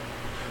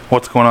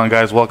What's going on,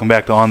 guys? Welcome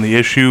back to On the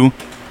Issue.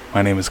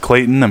 My name is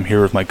Clayton. I'm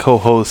here with my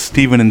co-hosts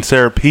Steven and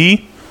Sara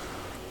P.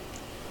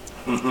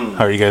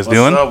 How are you guys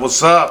doing?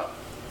 What's up?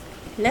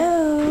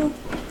 Hello.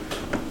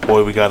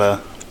 Boy, we got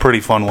a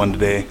pretty fun one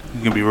today. It's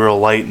going to be real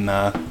light and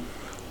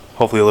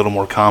hopefully a little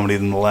more comedy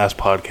than the last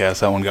podcast.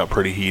 That one got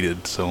pretty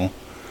heated, so I'm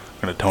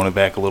going to tone it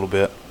back a little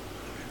bit.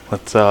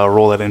 Let's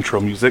roll that intro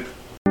music.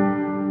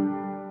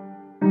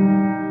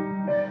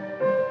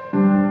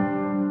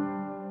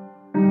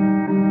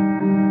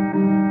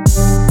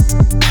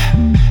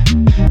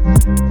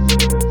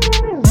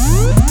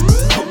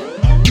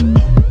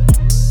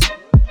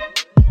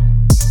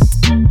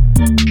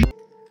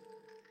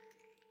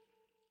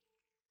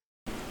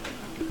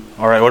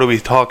 All right, what are we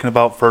talking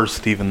about first,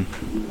 Steven?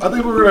 I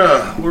think we're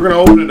gonna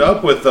open it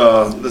up with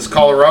this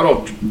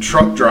Colorado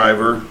truck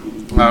driver.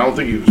 I don't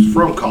think he was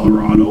from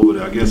Colorado, but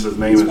I guess his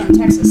name is from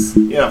Texas.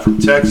 Yeah, from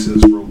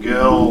Texas.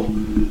 Rogel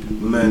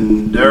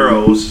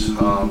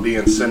Menderos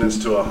being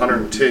sentenced to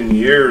 110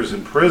 years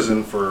in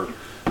prison for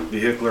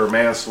vehicular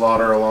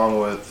manslaughter, along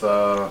with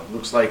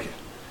looks like.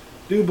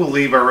 I do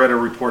believe I read a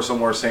report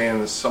somewhere saying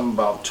there's some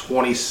about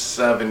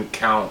 27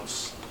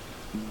 counts.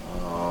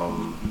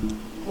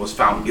 Was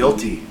found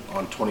guilty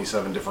on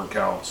 27 different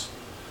counts,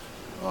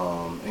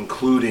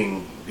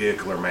 including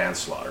vehicular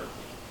manslaughter.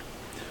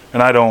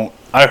 And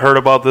I heard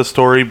about this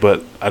story,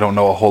 but I don't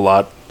know a whole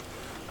lot.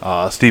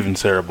 Steve and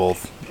Sara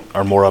both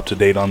are more up to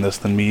date on this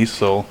than me,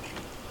 so.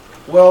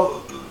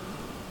 Well,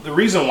 the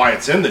reason why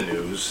it's in the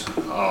news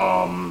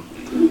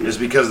is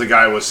because the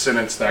guy was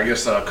sentenced. I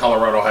guess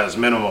Colorado has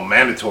minimum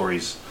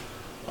mandatories.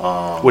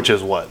 Which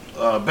is what?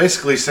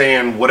 Basically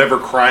saying whatever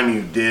crime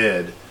you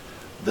did,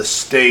 the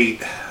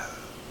state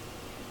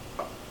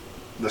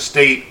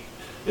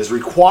is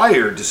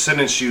required to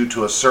sentence you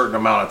to a certain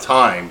amount of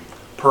time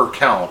per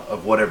count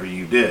of whatever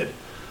you did.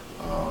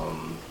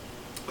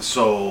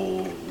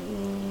 So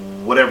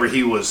whatever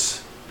he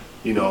was,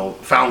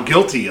 found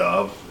guilty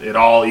of, it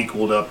all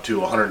equaled up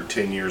to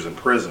 110 years in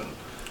prison.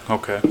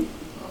 Okay.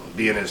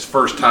 Being his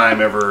first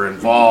time ever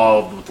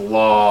involved with the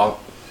law,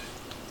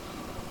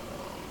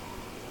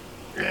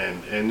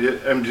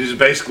 and just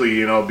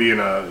basically, being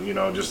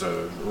just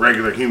a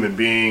regular human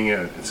being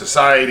in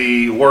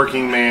society,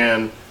 working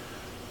man.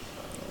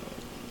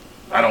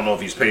 I don't know if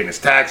he's paying his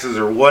taxes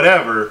or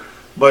whatever,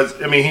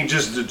 but I mean, he's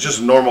just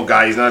a normal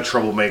guy. He's not a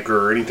troublemaker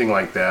or anything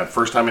like that.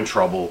 First time in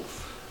trouble,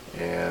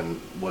 and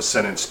was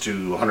sentenced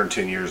to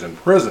 110 years in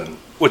prison.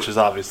 Which is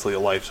obviously a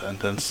life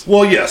sentence.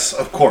 Well, yes,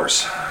 of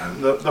course.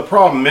 The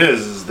problem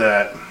is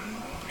that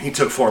he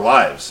took 4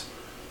 lives.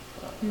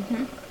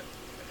 Mm-hmm.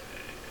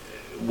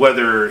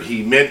 Whether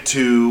he meant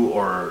to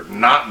or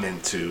not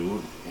meant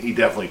to, he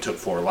definitely took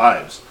 4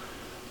 lives.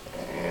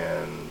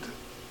 And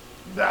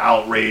the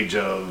outrage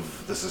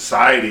of the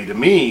society, to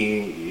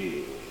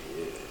me,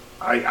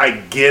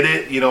 I get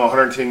it.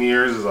 110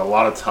 years is a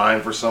lot of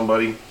time for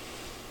somebody.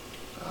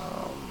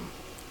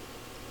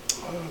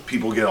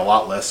 People get a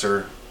lot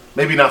lesser.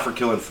 Maybe not for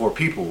killing 4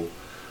 people,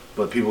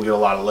 but people get a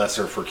lot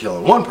lesser for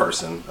killing 1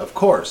 person, of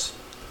course.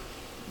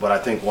 But I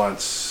think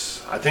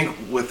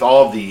with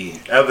all the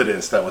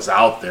evidence that was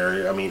out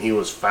there, I mean, he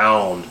was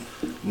found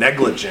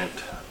negligent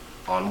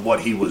on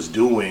what he was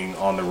doing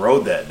on the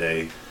road that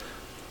day.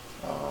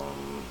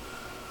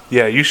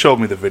 Yeah, you showed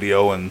me the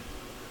video, and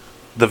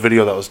the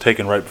video that was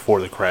taken right before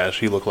the crash,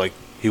 he looked like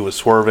he was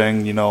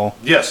swerving,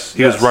 Yes.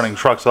 He was running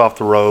trucks off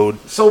the road.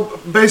 So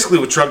basically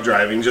with truck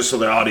driving, just so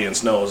the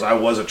audience knows, I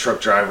was a truck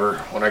driver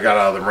when I got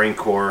out of the Marine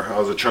Corps. I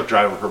was a truck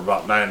driver for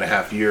about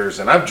 9.5 years,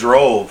 and I've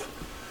drove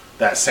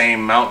that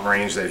same mountain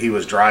range that he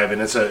was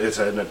driving. It's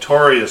a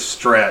notorious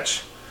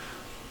stretch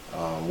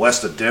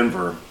west of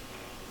Denver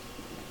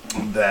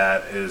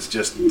that is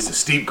just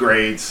steep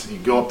grades. You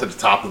go up to the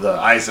top of the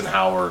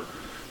Eisenhower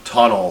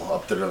tunnel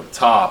up to the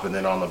top, and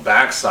then on the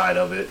back side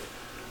of it,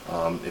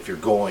 if you're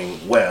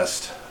going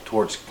west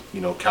towards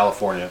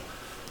California,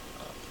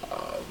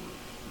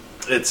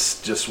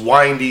 it's just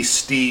windy,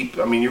 steep.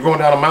 I mean, you're going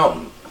down a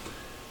mountain,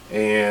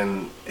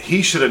 and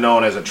he should have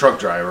known as a truck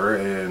driver,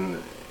 and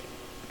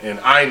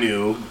I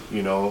knew,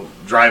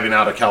 driving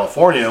out of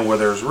California, where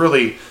there's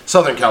really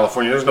Southern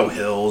California, there's no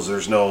hills,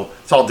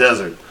 it's all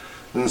desert.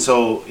 And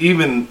so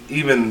even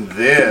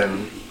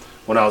then,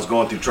 when I was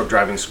going through truck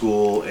driving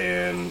school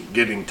and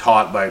getting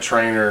taught by a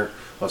trainer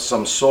of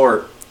some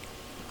sort,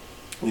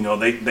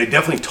 they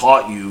definitely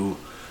taught you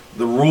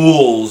the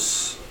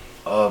rules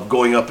of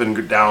going up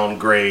and down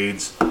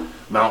grades,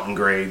 mountain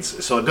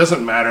grades. So it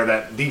doesn't matter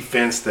that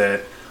defense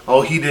that,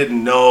 he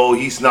didn't know,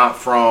 he's not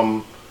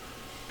from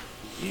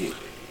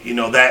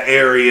that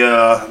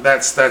area.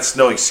 That's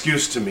no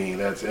excuse to me.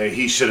 That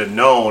he should have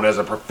known as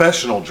a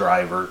professional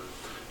driver,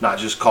 not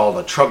just called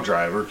a truck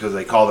driver, because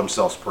they call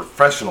themselves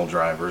professional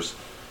drivers.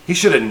 He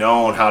should have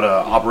known how to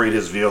operate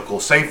his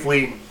vehicle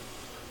safely.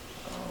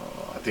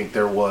 I think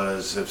there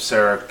was, if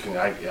Sara can,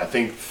 I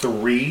think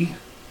 3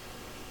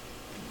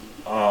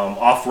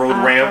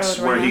 off-road ramps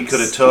where he could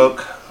have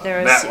took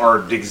that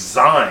are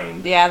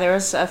designed. Yeah, there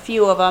was a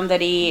few of them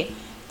that he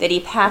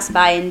passed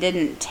by and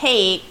didn't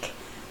take.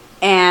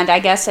 And I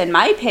guess, in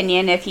my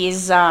opinion, if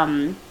he's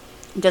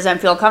doesn't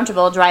feel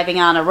comfortable driving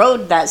on a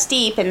road that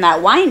steep and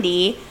that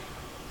windy,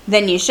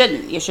 then you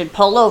shouldn't. You should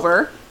pull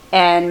over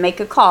and make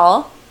a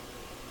call.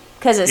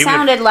 Because it had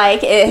sounded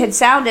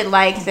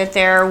like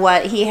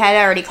that he had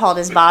already called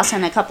his boss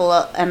and a couple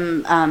of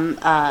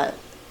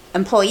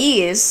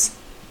employees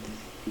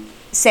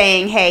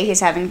saying, hey, he's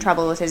having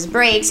trouble with his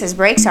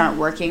brakes aren't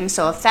working.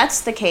 So if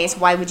that's the case,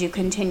 why would you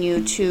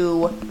continue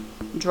to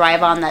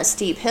drive on that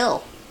steep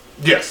hill?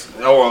 Yes,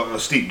 or a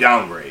steep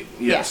downgrade.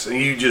 Yes, yeah.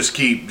 And you just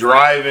keep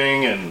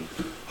driving and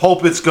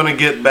hope it's going to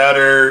get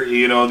better.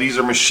 You know, these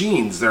are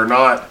machines. They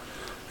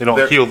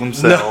don't heal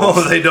themselves.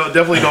 No, they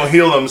definitely don't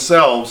heal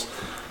themselves.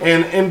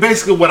 And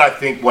basically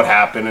what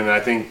happened, and I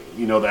think,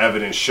 you know, the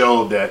evidence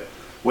showed that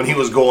when he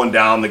was going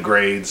down the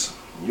grades,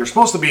 you're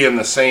supposed to be in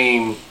the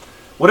same,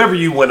 whatever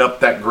you went up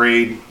that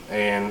grade,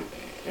 and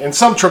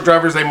some truck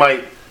drivers, they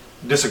might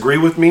disagree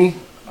with me,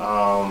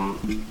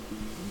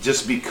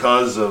 just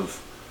because of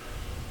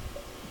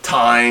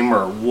time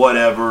or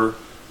whatever,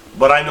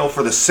 but I know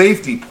for the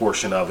safety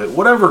portion of it,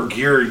 whatever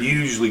gear you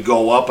usually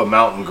go up a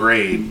mountain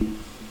grade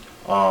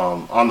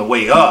on the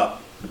way up,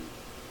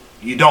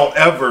 you don't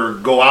ever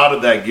go out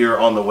of that gear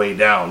on the way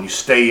down. You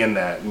stay in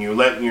that, and you're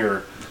letting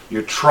your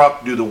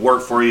truck do the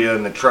work for you,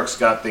 and the truck's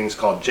got things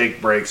called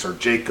Jake brakes or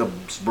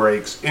Jacob's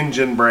brakes,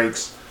 engine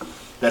brakes,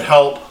 that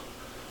help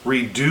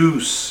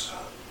reduce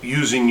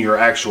using your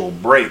actual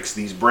brakes.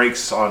 These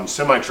brakes on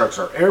semi-trucks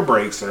are air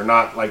brakes. They're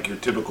not like your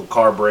typical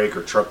car brake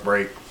or truck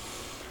brake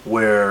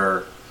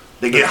where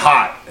they get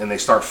hot and they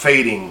start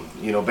fading.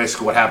 You know,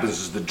 basically what happens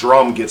is the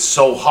drum gets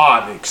so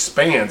hot, it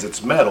expands,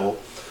 it's metal,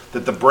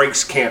 that the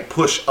brakes can't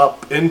push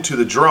up into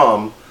the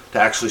drum to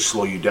actually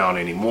slow you down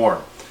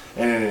anymore.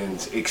 And in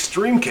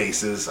extreme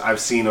cases, I've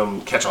seen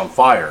them catch on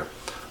fire.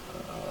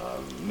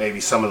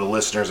 Maybe some of the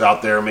listeners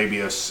out there maybe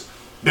have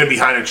been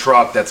behind a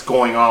truck that's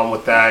going on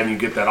with that, and you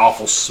get that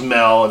awful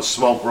smell and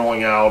smoke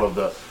rolling out of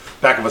the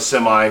back of a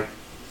semi.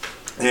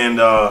 And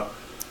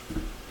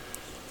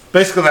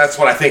basically that's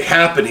what I think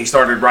happened. He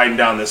started riding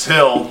down this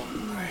hill.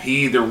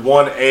 He either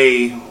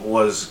 1A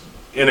was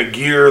in a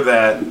gear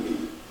that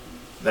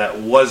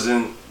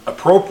wasn't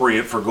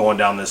appropriate for going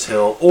down this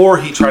hill, or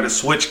he tried to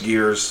switch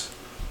gears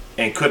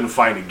and couldn't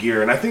find a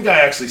gear. And I think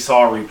I actually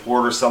saw a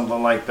report or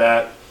something like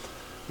that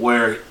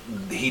where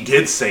he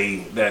did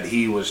say that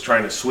he was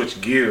trying to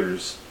switch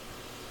gears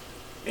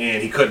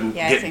and he couldn't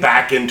get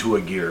back into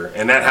a gear.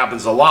 And that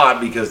happens a lot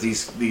because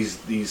these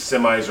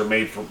semis are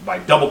made by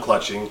double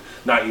clutching,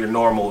 not your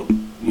normal,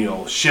 you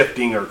know,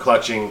 shifting or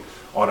clutching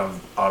on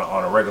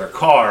a regular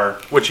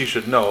car. Which you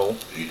should know.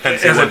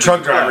 As a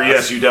truck driver,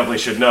 yes, you definitely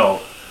should know.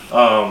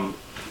 But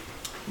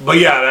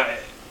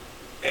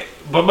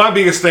my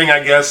biggest thing,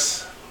 I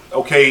guess,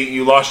 okay,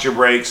 you lost your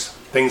brakes,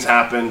 things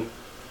happen,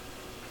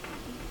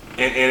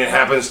 and it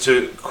happens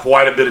to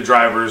quite a bit of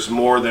drivers,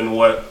 more than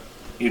what,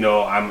 you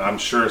know, I'm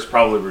sure it's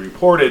probably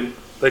reported.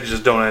 They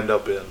just don't end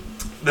up in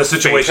the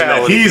situation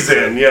that he's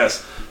in,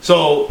 yes.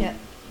 So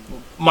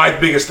my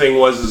biggest thing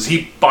is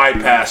he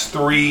bypassed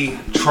 3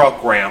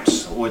 truck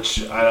ramps, which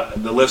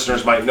the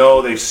listeners might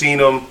know. They've seen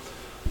them.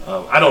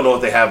 I don't know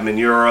if they have them in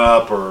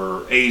Europe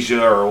or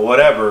Asia or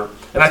whatever.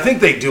 And I think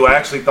they do. I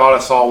actually thought I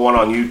saw one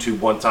on YouTube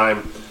one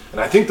time.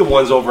 And I think the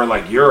ones over in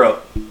like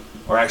Europe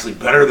are actually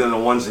better than the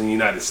ones in the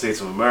United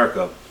States of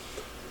America,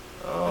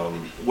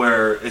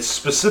 where it's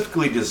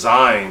specifically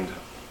designed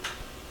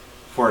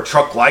for a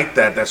truck like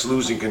that that's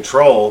losing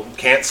control,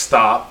 can't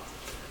stop.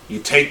 You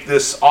take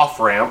this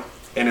off-ramp,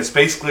 and it's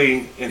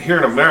basically, and here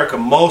in America,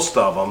 most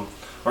of them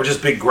are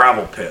just big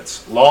gravel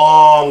pits,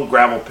 long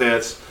gravel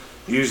pits.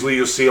 Usually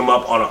you'll see them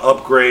up on an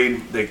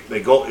upgrade.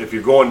 They go, if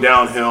you're going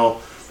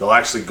downhill, they'll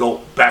actually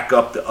go back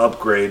up the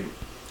upgrade.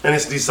 And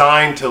it's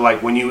designed to,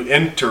 like, when you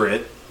enter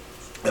it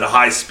at a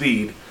high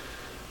speed,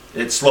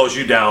 it slows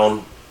you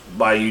down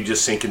by you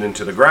just sinking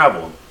into the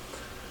gravel.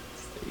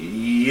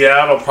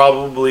 Yeah, it'll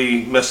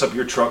probably mess up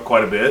your truck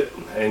quite a bit.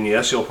 And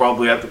yes, you'll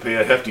probably have to pay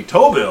a hefty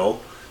tow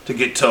bill to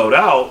get towed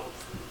out.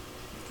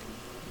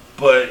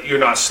 But you're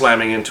not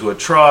slamming into a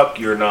truck,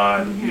 you're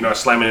not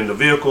slamming into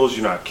vehicles,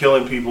 you're not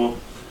killing people.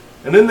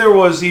 And then there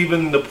was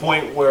even the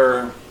point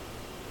where,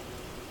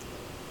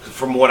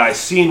 from what I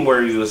seen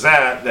where he was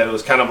at, that it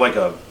was kind of like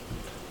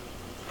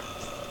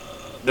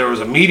there was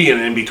a median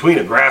in between,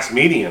 a grass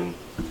median,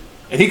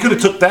 and he could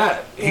have took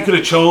that. Yeah. He could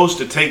have chose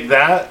to take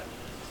that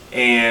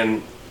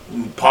and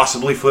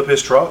possibly flip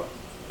his truck,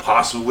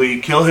 possibly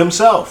kill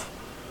himself.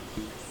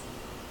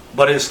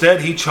 But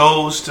instead, he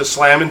chose to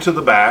slam into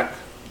the back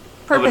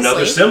of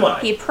another semi.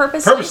 He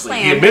purposely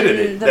he admitted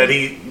it, that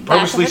he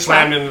purposely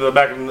slammed into the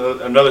back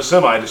of another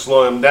semi to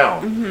slow him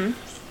down,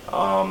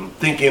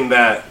 thinking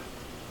that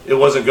it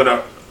wasn't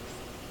gonna,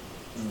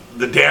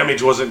 the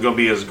damage wasn't gonna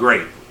be as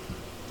great.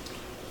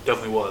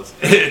 Definitely was.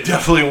 It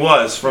definitely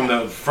was. From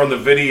the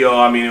video,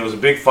 I mean, it was a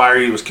big fire.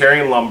 He was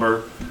carrying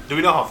lumber. Do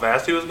we know how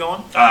fast he was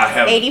going?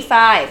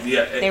 85.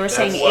 Yeah, they were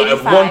saying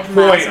 85. At one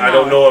point, I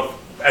don't know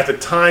if at the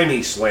time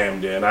he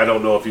slammed in, I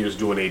don't know if he was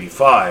doing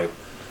 85,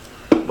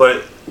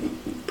 but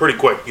pretty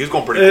quick. He was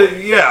going pretty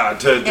quick. Yeah,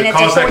 to And it's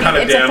cause that kind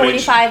of it's damage. a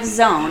 45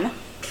 zone.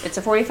 It's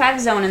a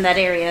 45 zone in that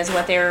area is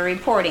what they were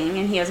reporting,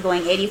 and he was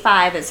going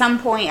 85 at some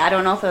point. I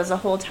don't know if it was the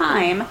whole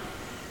time,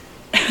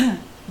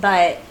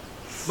 but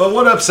But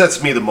what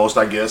upsets me the most,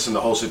 I guess, in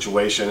the whole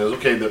situation is,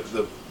 okay,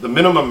 the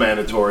minimum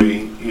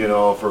mandatory,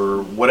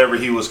 for whatever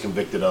he was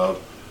convicted of,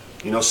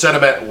 set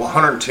him at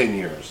 110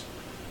 years.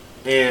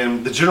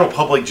 And the general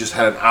public just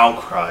had an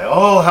outcry.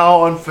 Oh,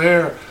 how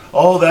unfair.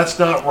 Oh, that's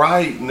not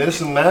right, and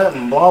this and that,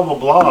 and blah, blah,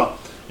 blah.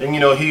 And,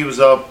 he was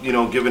up,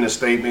 giving a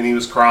statement. He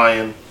was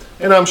crying.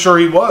 And I'm sure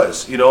he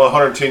was.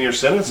 110-year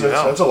sentence,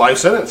 that's a life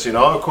sentence.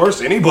 Of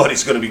course,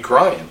 anybody's going to be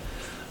crying.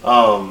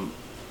 But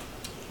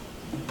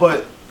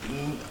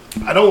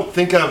I don't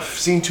think I've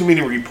seen too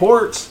many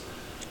reports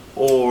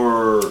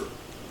or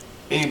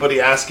anybody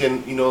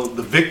asking,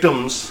 the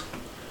victims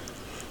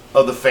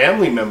of the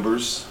family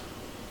members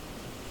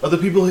of the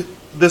people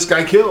this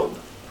guy killed.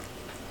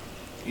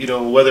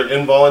 Whether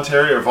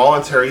involuntary or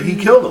voluntary, he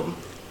killed them.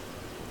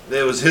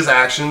 It was his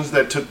actions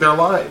that took their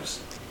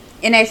lives.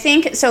 and I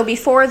think so.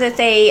 Before that,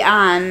 they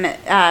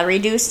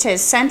reduced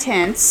his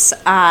sentence.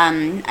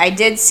 I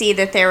did see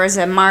that there was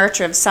a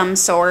march of some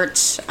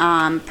sort,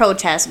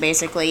 protest,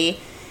 basically.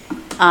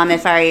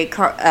 If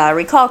I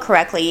recall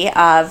correctly,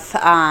 of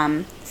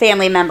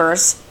family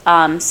members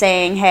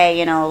saying,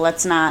 "Hey,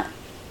 let's not."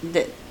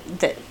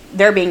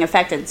 They're being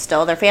affected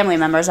still. Their family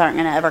members aren't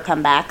going to ever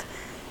come back,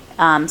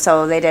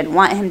 so they didn't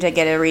want him to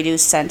get a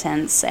reduced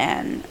sentence,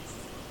 and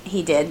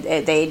he did.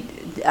 They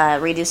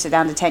reduced it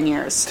down to 10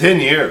 years. 10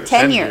 years.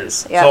 10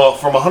 years. Yeah. So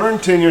from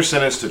 110-year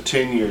sentence to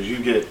 10 years,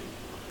 you get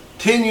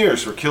 10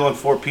 years for killing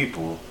 4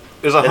 people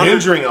and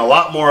injuring a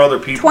lot more other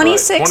people.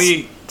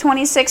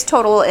 26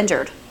 total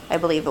injured, I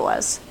believe it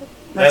was.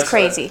 That's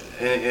crazy.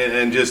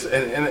 And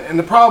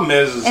the problem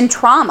is and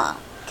trauma.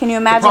 Can you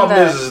imagine? The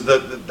problem is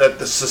that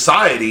the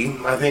society,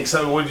 I think,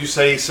 what did you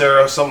say,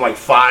 Sarah? Something like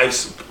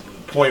 5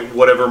 point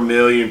whatever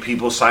million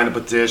people signed a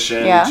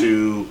petition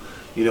to,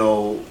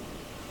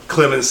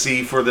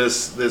 clemency for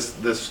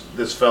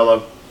this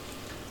fella.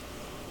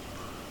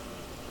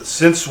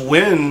 Since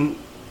when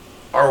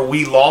are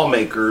we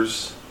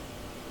lawmakers,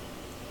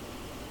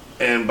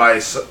 and by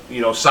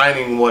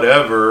signing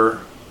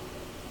whatever,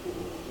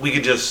 we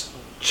could just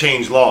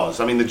change laws?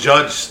 I mean, the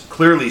judge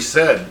clearly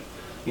said.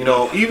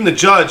 Even the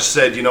judge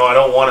said, I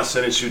don't want to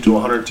sentence you to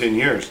 110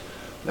 years.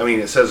 I mean,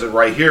 it says it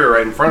right here,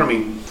 right in front of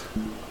me.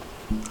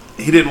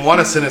 He didn't want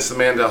to sentence the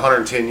man to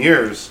 110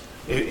 years.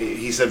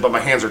 He said, but my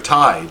hands are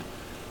tied.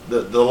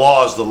 The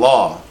law is the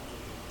law.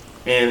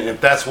 And if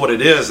that's what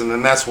it is, and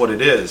then that's what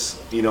it is.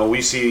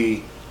 We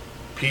see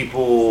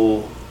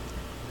people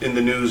in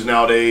the news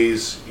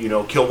nowadays,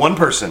 kill one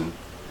person.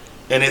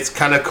 And it's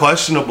kind of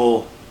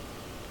questionable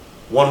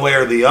one way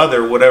or the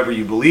other, whatever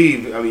you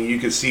believe. I mean, you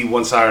could see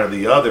one side or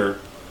the other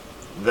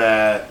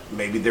that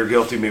maybe they're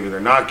guilty, maybe they're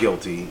not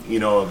guilty,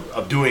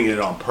 of doing it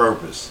on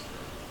purpose.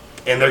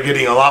 And they're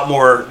getting a lot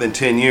more than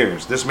 10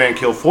 years. This man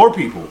killed 4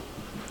 people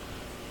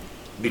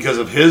because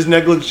of his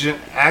negligent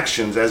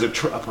actions as a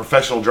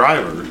professional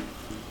driver,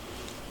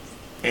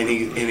 and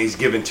he's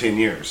given 10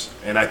 years.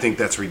 And I think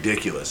that's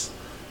ridiculous.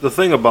 The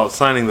thing about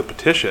signing the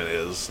petition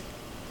is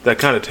that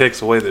kind of takes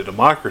away the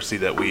democracy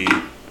that we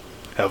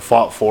have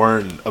fought for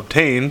and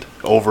obtained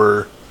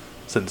over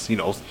since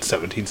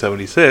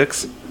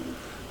 1776.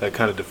 That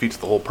kind of defeats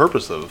the whole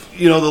purpose of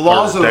the laws are the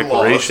laws,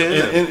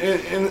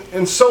 declaration,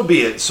 and so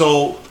be it.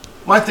 So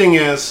my thing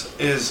is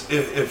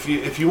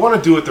if you want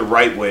to do it the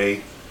right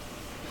way,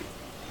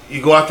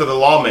 you go after the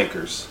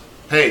lawmakers.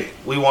 Hey,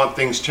 we want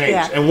things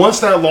changed, and once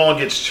that law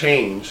gets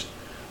changed,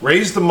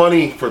 raise the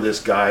money for this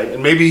guy,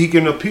 and maybe he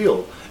can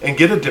appeal and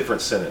get a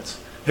different sentence.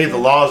 Hey, the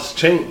law's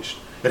changed.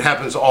 It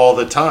happens all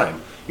the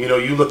time.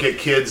 You look at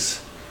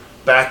kids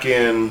back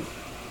in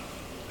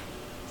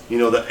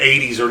the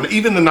 80s or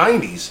even the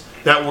 90s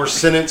that were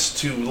sentenced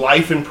to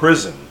life in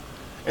prison,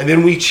 and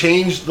then we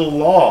changed the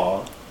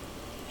law.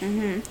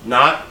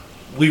 Not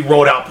we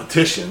wrote out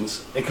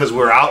petitions because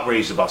we're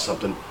outraged about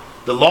something.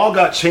 The law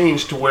got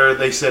changed to where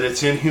they said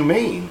it's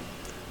inhumane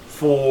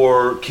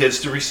for kids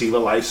to receive a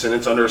life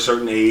sentence under a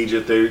certain age.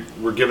 If they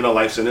were given a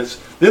life sentence,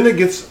 then it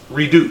gets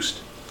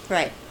reduced.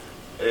 Right.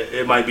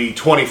 It might be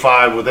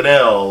 25 with an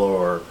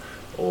L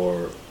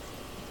or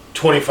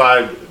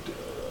 25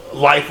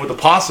 life with the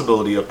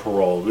possibility of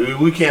parole.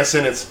 We can't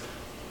sentence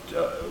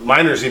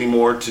minors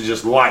anymore to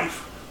just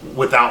life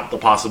without the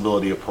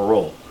possibility of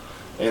parole.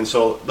 And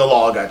so the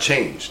law got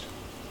changed.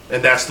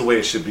 And that's the way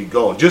it should be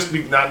going.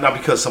 Not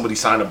because somebody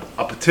signed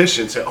a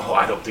petition and said, oh,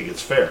 I don't think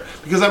it's fair.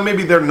 Because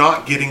maybe they're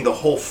not getting the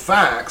whole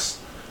facts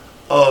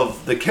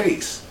of the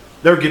case.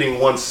 They're getting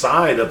one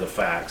side of the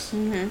facts.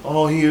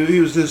 Oh, he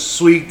was this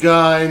sweet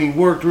guy and he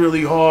worked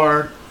really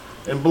hard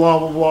and blah,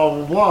 blah, blah,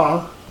 blah,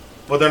 blah.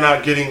 But they're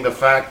not getting the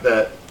fact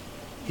that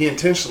he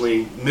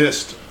intentionally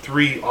missed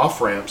 3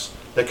 off-ramps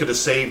that could have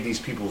saved these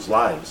people's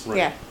lives. Right.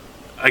 Yeah.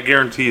 I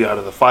guarantee out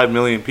of the 5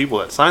 million people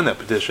that signed that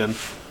petition,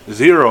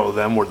 0 of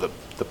them were the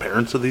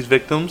parents of these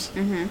victims,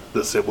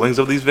 the siblings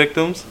of these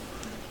victims.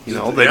 You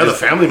know, the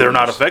family they're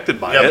not members. affected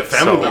by Yeah, it. the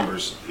family so.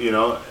 members, you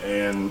know,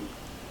 and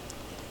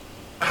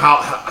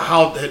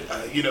how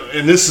you know,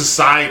 in this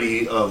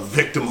society of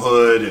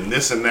victimhood and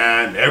this and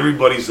that, and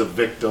everybody's a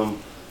victim,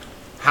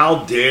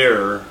 how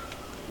dare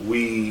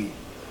we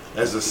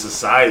as a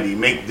society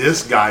make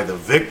this guy the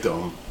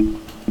victim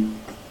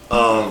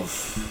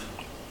of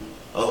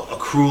a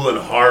cruel and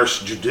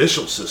harsh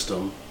judicial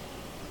system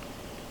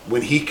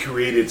when he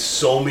created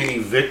so many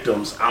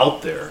victims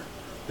out there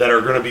that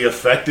are going to be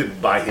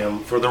affected by him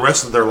for the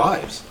rest of their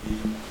lives.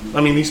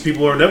 I mean, these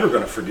people are never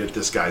going to forget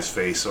this guy's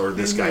face or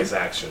this guy's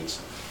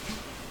actions.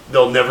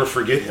 They'll never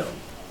forget him.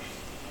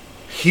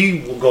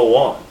 He will go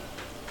on.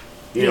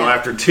 You know,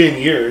 after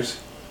 10 years...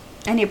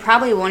 And he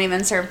probably won't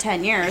even serve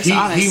 10 years,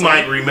 honestly. He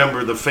might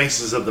remember the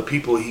faces of the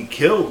people he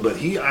killed, but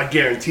I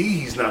guarantee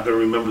he's not going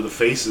to remember the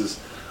faces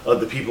of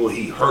the people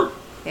he hurt.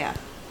 Yeah.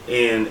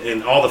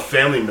 And all the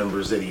family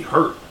members that he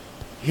hurt.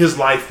 His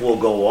life will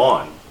go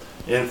on.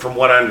 And from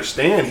what I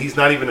understand, he's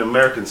not even an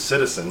American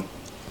citizen.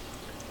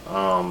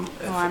 I'm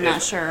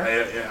not sure.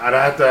 I'd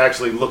have to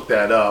actually look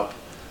that up.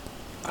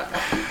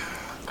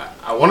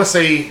 I want to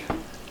say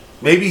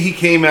maybe he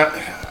came out...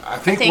 I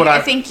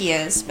think he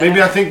is.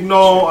 Maybe I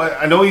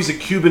know he's a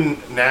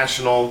Cuban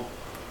national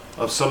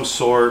of some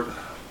sort.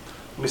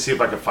 Let me see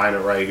if I can find it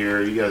right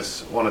here. You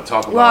guys want to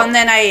talk about... Well, and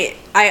then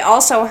I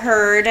also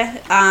heard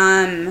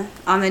on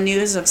the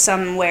news of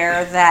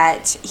somewhere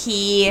that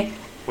he...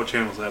 What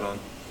channel is that on?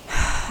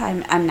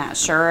 I'm not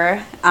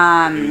sure.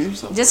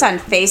 Just on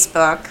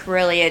Facebook,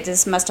 really. It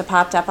just must have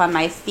popped up on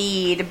my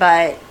feed.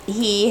 But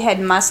he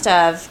must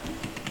have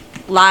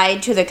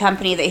lied to the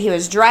company that he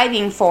was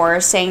driving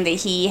for, saying that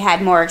he had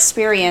more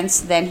experience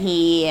than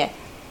he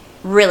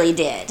really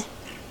did.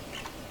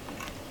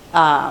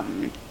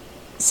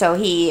 So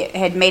he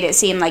had made it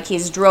seem like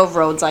he's drove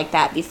roads like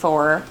that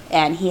before,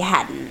 and he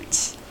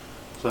hadn't.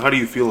 So how do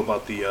you feel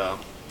about the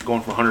going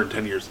from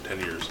 110 years to 10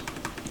 years?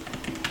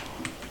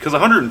 Because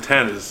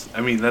 110 is,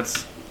 I mean,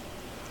 that's,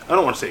 I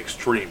don't want to say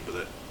extreme,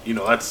 but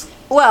that's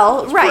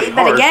well, that's right.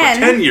 But harsh, again,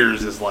 10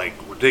 years is like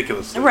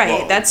ridiculously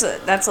right. low. That's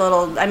a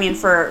little. I mean,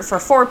 for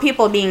 4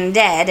 people being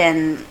dead,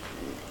 and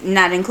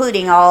not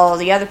including all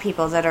the other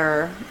people that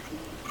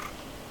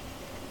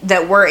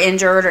were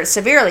injured or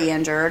severely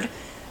injured,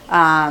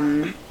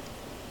 I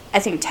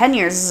think 10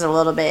 years is a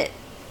little bit.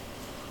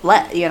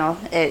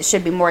 It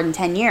should be more than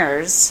 10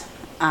 years.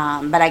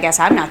 But I guess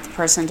I'm not the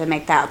person to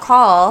make that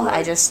call. Right.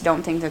 I just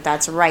don't think that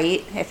that's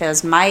right. If it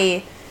was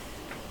my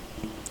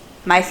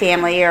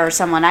family or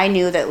someone I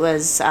knew that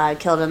was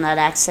killed in that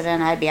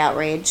accident, I'd be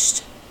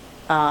outraged.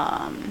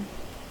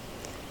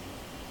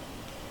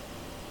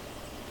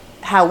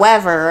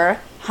 However,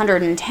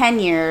 110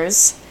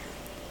 years,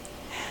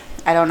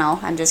 I don't know.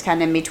 I'm just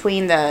kind of in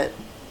between the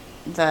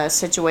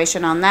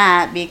situation on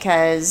that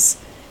because,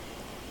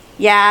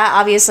 yeah,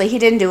 obviously he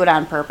didn't do it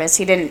on purpose.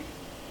 He didn't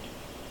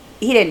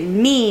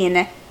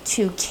mean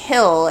to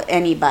kill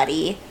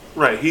anybody.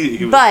 Right, he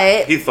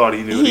thought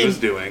he knew what he was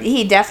doing.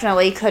 He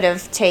definitely could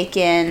have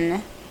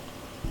taken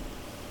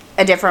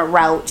a different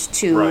route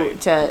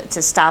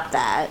to stop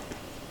that.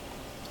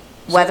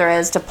 Whether it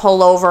is to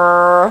pull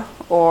over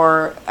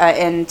or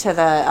into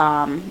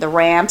the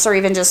ramps, or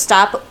even just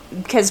stop,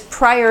 because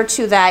prior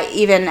to that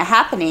even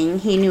happening,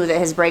 he knew that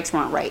his brakes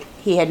weren't right.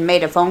 He had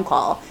made a phone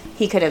call.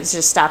 He could have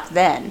just stopped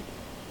then.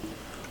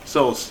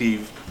 So,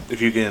 Steve,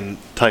 if you can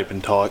type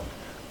and talk,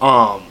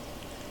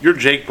 your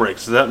Jake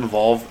brakes, does that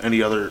involve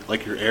any other,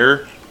 like your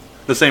air,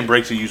 the same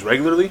brakes you use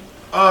regularly?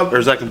 Or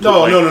is that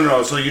completely...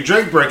 No. So your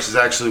Jake brakes is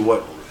actually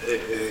what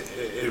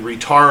it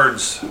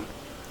retards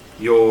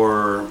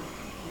your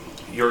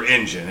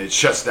engine. It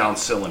shuts down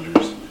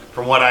cylinders.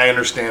 From what I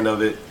understand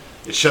of it,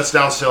 it shuts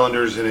down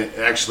cylinders and it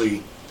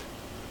actually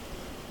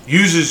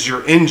uses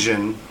your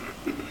engine,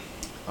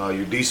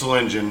 your diesel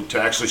engine,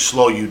 to actually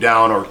slow you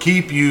down or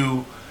keep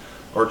you,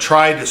 or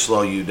try to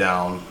slow you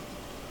down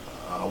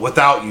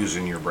without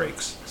using your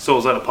brakes. So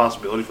is that a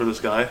possibility for this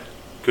guy?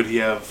 Could he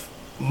have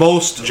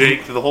most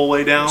Jake the whole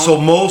way down?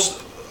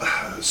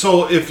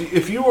 So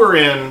if you were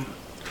in,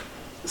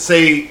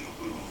 say,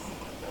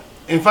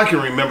 if I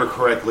can remember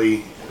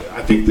correctly,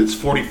 I think that's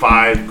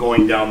 45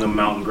 going down the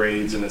mountain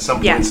grades, and at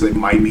some points they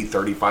might be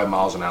 35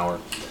 miles an hour.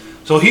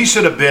 So he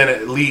should have been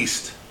at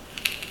least,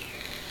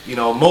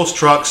 most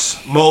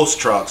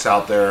trucks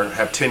out there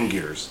have 10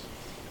 gears.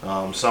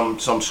 Some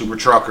super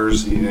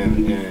truckers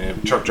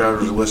and truck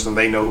drivers are listening.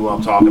 They know who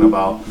I'm talking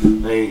about.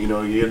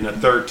 You're getting the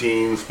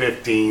 13s,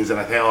 15s, and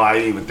I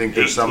even think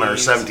there's some that are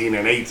 17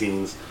 and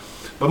 18s.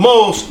 But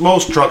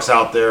most trucks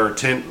out there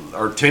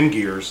are 10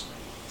 gears.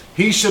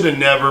 He should have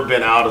never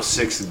been out of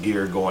 6th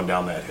gear going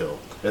down that hill.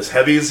 As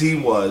heavy as he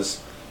was,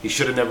 he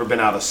should have never been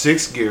out of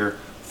 6th gear,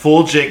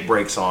 full Jake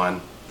brakes on,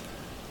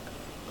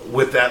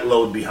 with that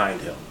load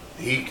behind him.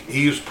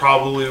 He was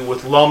probably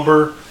with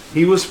lumber.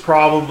 He was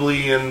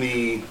probably in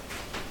the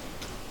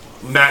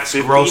max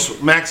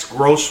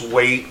gross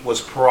weight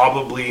was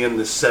probably in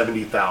the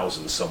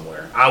 70,000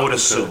 somewhere. I would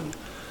assume.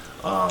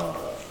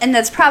 And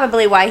that's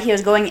probably why he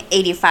was going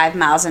 85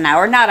 miles an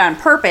hour, not on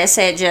purpose.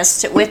 It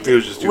just with It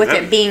was just too with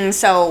heavy. it being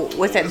so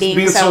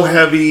so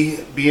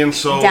heavy, being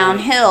so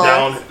downhill.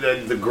 down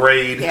the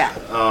grade. Yeah.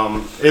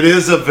 It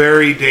is a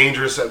very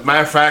dangerous.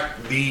 Matter of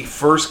fact, the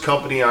first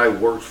company I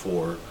worked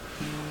for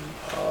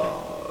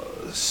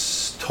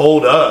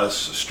told us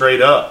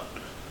straight up,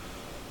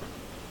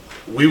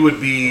 we would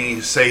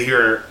be, say,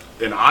 here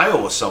in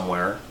Iowa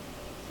somewhere,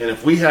 and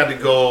if we had to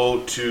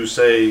go to,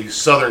 say,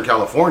 Southern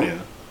California,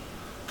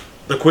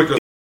 the quickest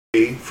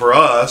way for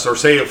us, or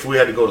say if we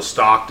had to go to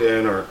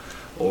Stockton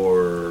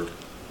or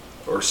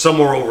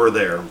somewhere over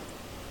there,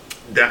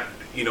 that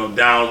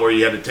down where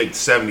you had to take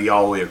 70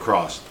 all the way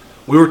across,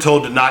 we were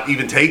told to not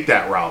even take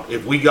that route.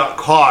 If we got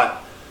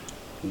caught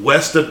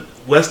west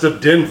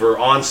of Denver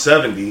on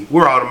 70,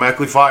 we're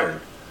automatically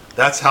fired.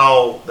 That's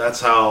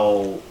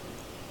how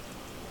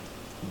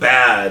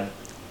bad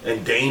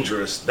and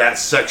dangerous that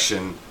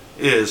section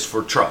is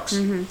for trucks.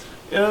 Mm-hmm.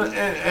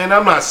 And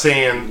I'm not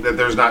saying that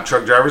there's not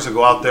truck drivers that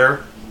go out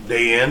there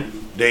day in,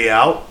 day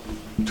out,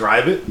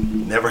 drive it,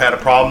 never had a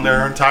problem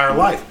their entire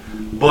life.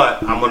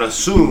 But I'm going to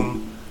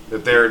assume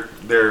that they're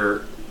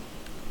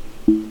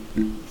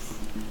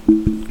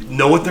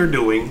know what they're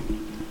doing.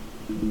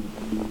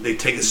 They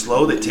take it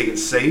slow, they take it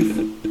safe,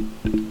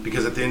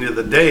 because at the end of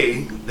the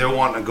day, they're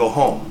wanting to go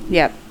home.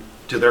 Yep.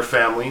 To their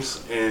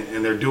families,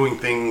 and they're doing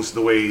things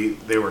the way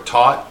they were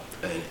taught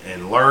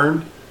and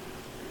learned.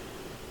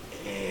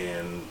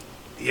 And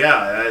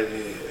yeah,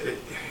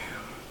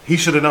 he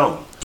should have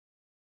known.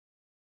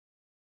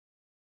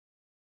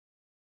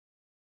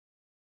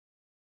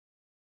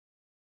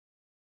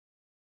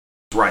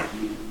 Right,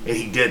 and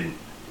he didn't.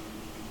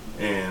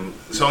 And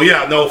so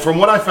yeah, no, from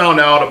what I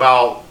found out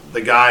about the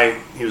guy,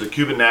 he was a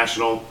Cuban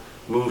national,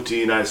 moved to the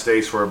United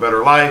States for a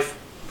better life.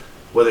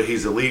 Whether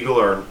he's illegal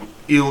or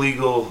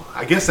illegal,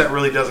 I guess that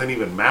really doesn't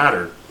even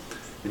matter.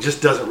 It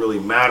just doesn't really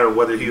matter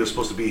whether he was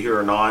supposed to be here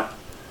or not.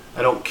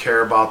 I don't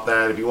care about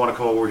that. If you want to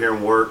come over here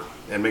and work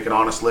and make an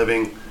honest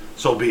living,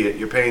 so be it.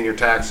 You're paying your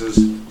taxes,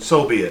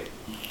 so be it.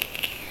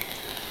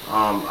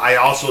 I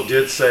also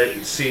did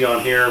see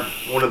on here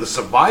one of the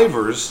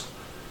survivors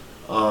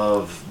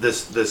of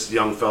this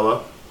young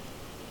fella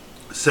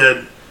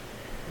said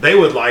they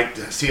would like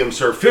to see him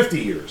serve 50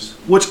 years,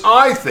 which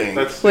I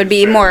think would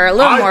be a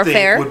little more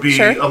fair. Would be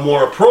sure. a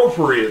more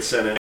appropriate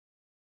sentence.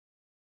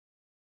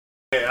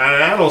 And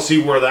I don't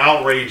see where the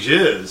outrage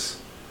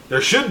is. There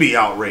should be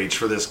outrage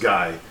for this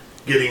guy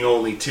getting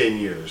only 10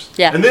 years.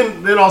 Yeah. And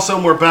then all of a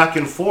sudden we're back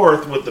and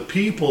forth with the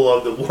people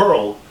of the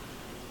world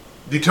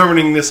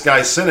determining this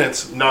guy's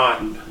sentence, not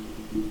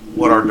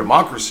what our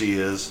democracy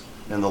is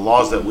and the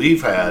laws that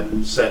we've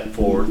had set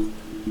forth,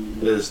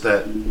 is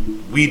that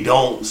we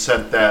don't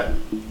set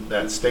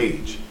that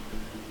stage.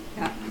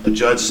 Yeah. A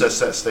judge sets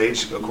that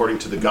stage according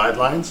to the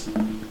guidelines,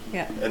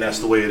 Yeah. and that's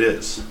the way it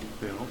is.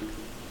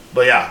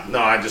 But yeah, no,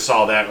 I just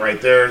saw that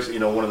right there.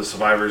 One of the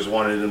survivors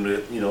wanted him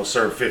to,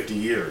 serve 50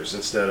 years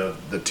instead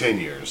of the 10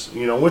 years.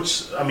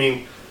 Which, I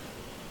mean,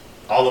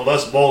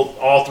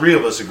 all three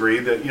of us agree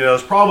that,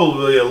 it's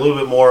probably a little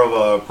bit more of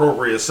an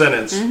appropriate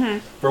sentence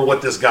for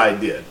what this guy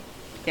did.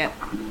 Yeah.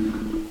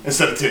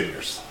 Instead of 10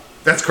 years.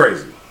 That's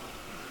crazy.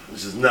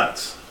 This is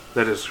nuts.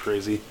 That is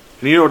crazy.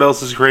 And you know what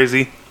else is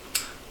crazy?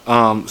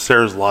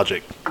 Sarah's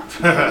logic.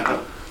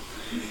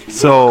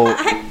 So,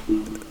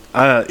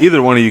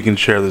 either one of you can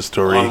share this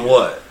story. On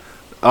what?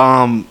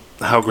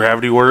 How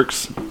gravity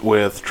works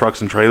with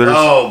trucks and trailers.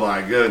 Oh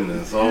my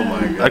goodness. Oh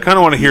my goodness. I kind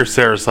of want to hear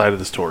Sarah's side of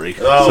the story.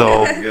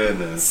 Oh my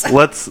goodness.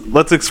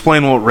 Let's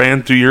explain what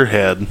ran through your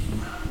head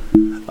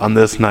on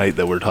this night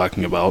that we're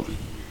talking about.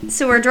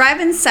 So we're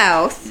driving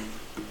south.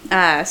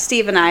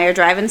 Steve and I are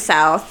driving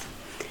south.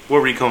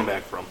 Where were you coming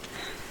back from?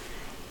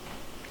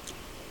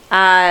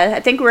 I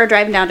think we were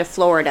driving down to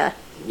Florida.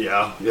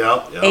 Yeah.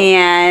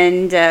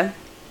 And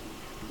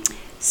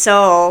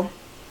so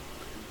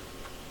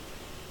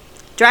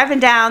driving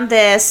down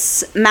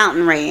this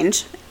mountain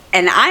range,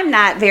 and I'm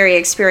not very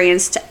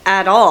experienced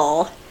at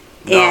all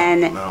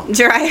in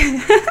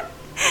drive.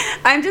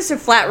 I'm just a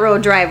flat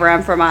road driver.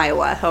 I'm from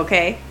Iowa,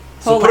 okay?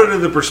 So put it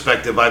into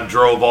perspective. I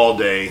drove all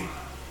day.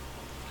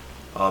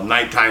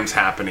 Nighttime's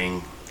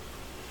happening,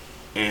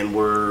 and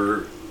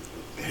we're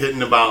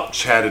hitting about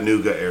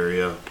Chattanooga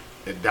area,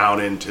 down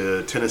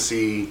into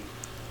Tennessee,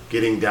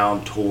 getting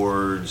down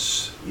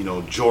towards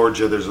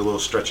Georgia. There's a little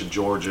stretch of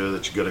Georgia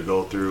that you got to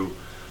go through.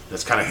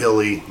 That's kind of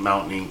hilly,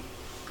 mountainy.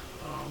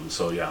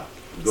 So yeah,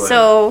 go ahead.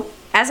 So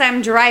as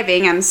I'm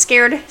driving, I'm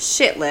scared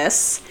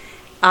shitless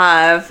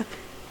of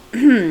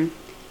the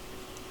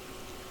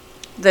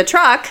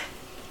truck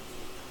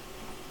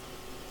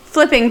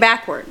flipping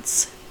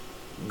backwards.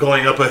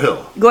 Going up a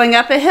hill.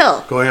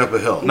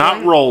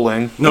 Not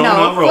rolling. No,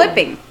 not rolling.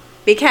 Flipping.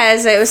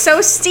 Because it was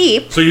so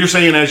steep. So you're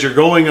saying as you're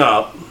going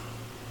up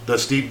the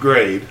steep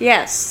grade,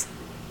 Yes.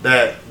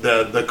 that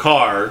the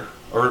car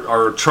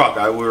or truck,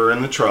 we were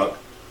in the truck,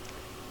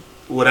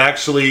 would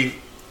actually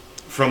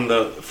from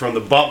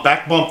the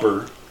back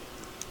bumper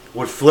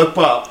would flip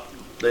up.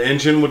 The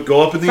engine would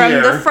go up in the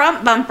air. From the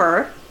front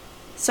bumper.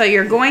 So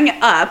you're going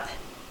up,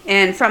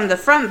 and from the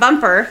front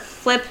bumper,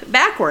 flip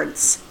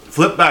backwards.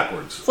 Flip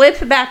backwards.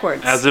 Flip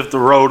backwards. As if the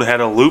road had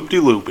a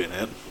loop-de-loop in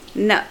it.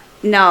 No.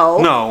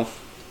 No.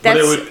 But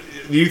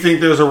That's, do you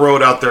think there's a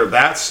road out there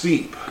that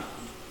steep?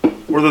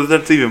 Or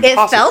that's even it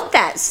possible. felt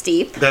that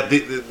steep. That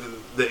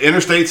the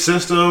interstate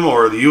system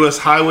or the U.S.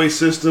 highway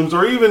systems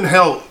or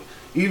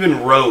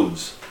even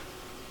roads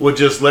would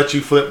just let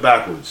you flip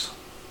backwards?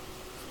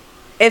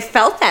 It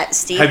felt that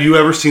steep. Have you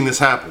ever seen this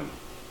happen?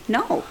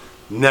 No.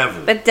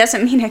 Never. But it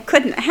doesn't mean it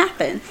couldn't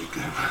happen.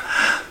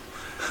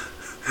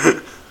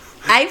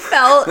 I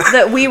felt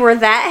that we were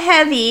that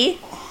heavy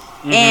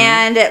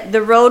and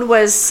the road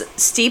was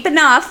steep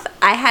enough.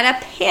 I had a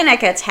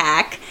panic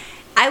attack.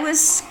 I was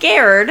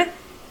scared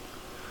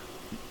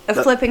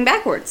of flipping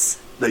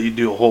backwards. That you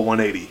do a whole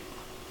 180.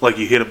 Like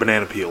you hit a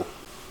banana peel.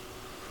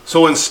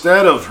 So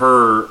instead of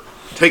her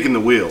taking the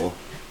wheel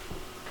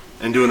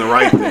and doing the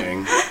right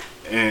thing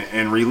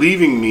and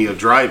relieving me of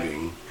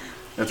driving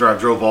after I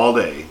drove all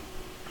day,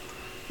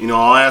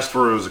 all I asked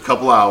for was a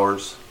couple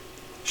hours.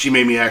 She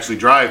made me actually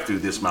drive through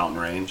this mountain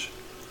range.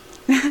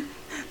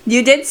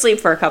 You did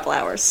sleep for a couple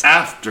hours.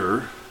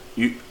 After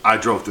I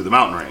drove through the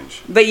mountain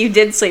range. But you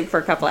did sleep for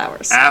a couple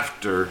hours.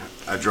 After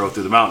I drove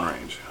through the mountain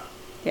range.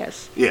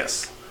 Yes.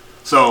 Yes.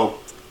 So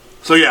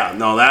yeah,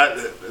 no, that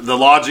the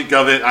logic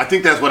of it, I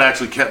think that's what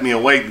actually kept me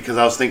awake because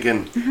I was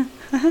thinking,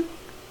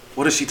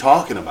 what is she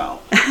talking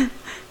about?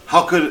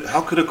 How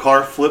could a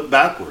car flip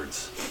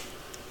backwards?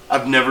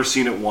 I've never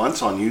seen it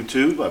once on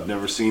YouTube. I've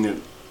never seen it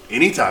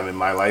any time in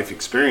my life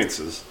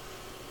experiences.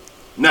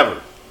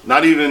 Never.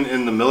 Not even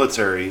in the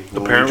military.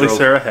 Apparently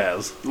Sarah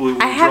has.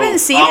 I haven't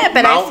seen it,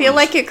 but I feel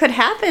like it could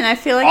happen. I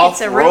feel like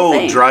it's a real off-road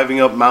thing. Driving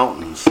up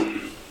mountains.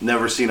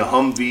 Never seen a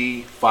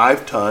Humvee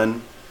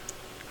 5-ton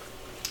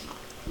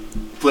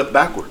flip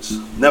backwards.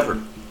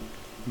 Never.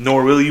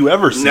 Nor will you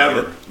ever see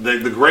Never.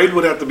 it. The grade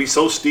would have to be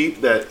so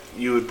steep that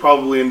you would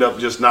probably end up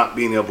just not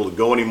being able to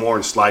go anymore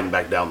and sliding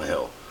back down the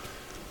hill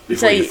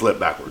before you flip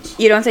backwards.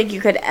 You don't think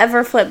you could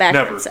ever flip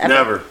backwards?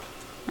 Never.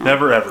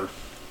 Never ever.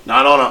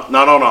 Not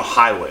on a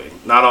highway.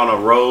 Not on a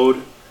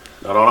road.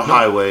 Not on a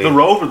highway. The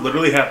road would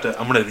literally have to...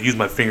 I'm going to use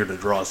my finger to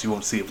draw so you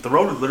won't see it. But the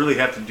road would literally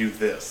have to do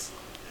this.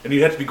 And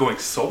you'd have to be going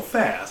so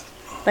fast.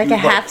 Like a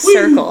half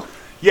circle.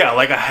 Yeah,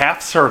 like a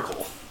half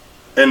circle.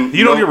 And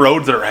You know your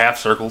roads that are half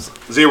circles?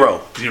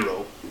 Zero.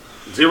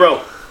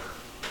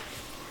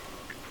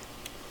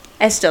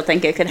 I still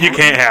think it could happen. You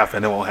can't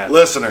happen. It won't happen.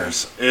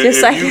 Listeners,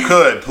 if like- you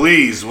could,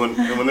 please, when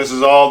this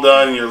is all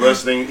done and you're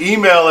listening,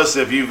 email us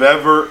if you've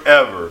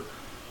ever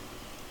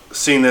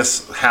seen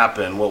this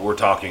happen, what we're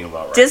talking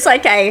about right Just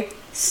like I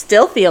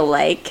still feel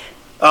like.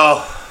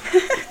 Oh.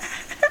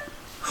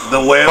 The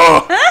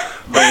whale.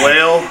 The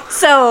whale.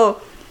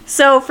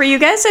 So for you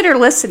guys that are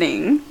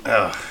listening,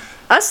 Ugh.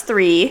 us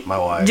three My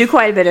wife. do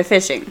quite a bit of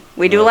fishing.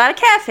 We do a lot of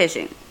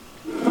catfishing.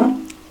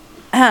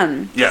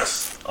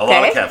 Yes. A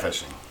lot of Okay.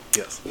 catfishing.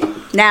 Yes.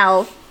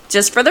 Now,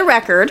 just for the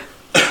record,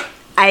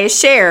 I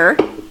share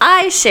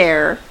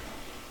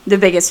the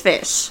biggest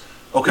fish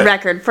Okay.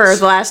 record for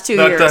the last 2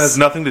 years. That has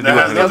nothing to do That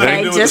with has anything. nothing to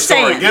Okay, do with just the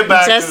story. saying. Get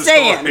back Just to the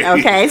saying. story.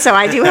 Okay, so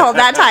I do hold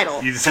that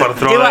title. You just want to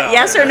throw Do that I, out.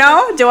 yes or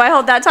no? Do I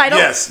hold that title?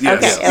 Yes, Okay,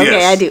 yes, okay,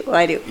 yes.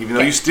 I do. Even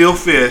though you steal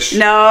fish,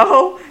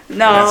 No.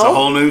 that's a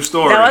whole new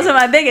story. That wasn't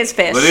my biggest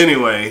fish. But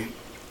anyway,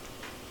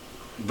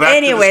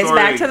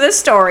 back to the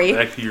story.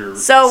 Back to your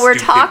So we're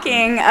stupid-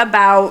 talking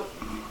about.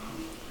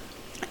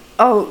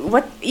 Oh,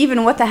 what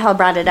the hell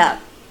brought it up?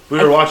 We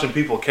were watching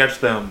people catch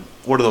them.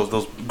 What are those?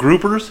 Those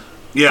groupers?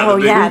 Yeah, Oh, the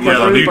big, yeah,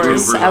 the the big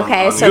groupers. groupers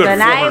Okay, on so good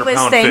then I 400 was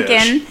pound fish.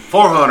 thinking.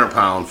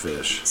 400-pound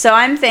fish. So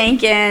I'm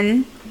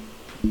thinking,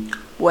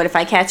 what if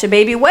I catch a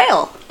baby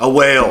whale? A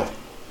whale.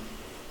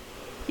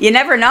 You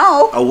never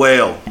know. A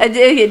whale.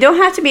 It don't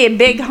have to be a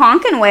big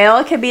honking whale.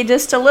 It could be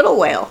just a little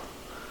whale,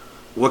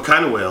 What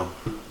kind of whale?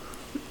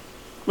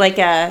 like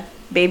a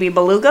baby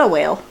beluga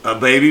whale, A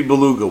baby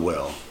beluga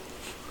whale.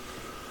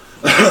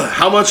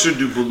 How much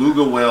do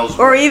beluga whales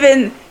or weigh?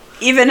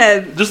 even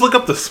a Just look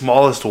up the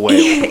smallest whale.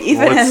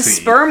 even Let's a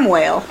see. sperm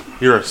whale,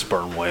 You're a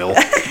sperm whale.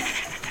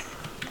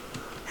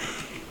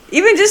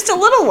 even just a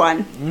little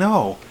one.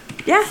 No.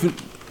 Yeah,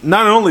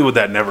 Not only would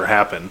that never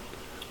happen,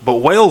 but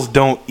whales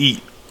don't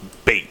eat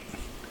bait.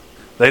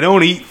 They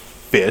don't eat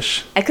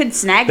fish. I could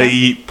snag They him.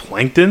 eat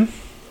plankton.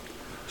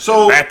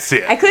 So That's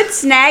it. I could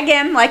snag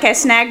him like I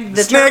snagged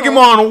the Snag turtle. him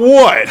on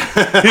what?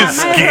 His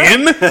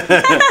skin?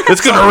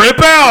 It's gonna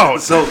rip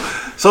out. so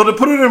to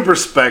put it in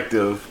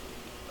perspective,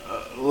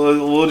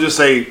 we'll just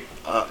say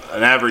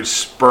an average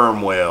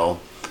sperm whale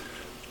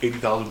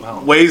 80,000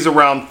 pounds. weighs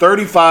around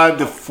 35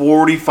 to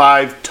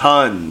 45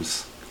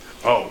 tons.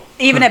 Oh,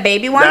 Even a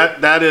baby one.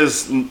 That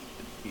is.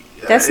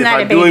 That's if not I'm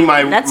a baby doing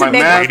my, one. That's my a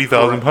big math one.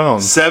 80,000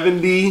 pounds.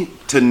 70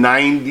 to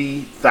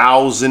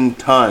 90,000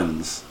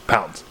 tons.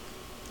 Pounds.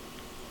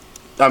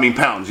 I mean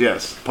pounds,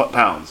 yes,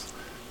 pounds.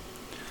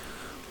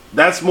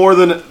 That's more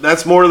than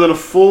a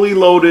fully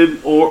loaded,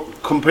 or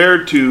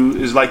compared to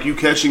is like you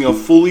catching a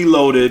fully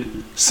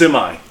loaded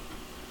semi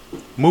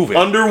Moving.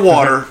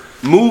 underwater,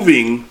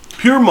 moving,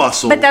 pure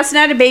muscle. But that's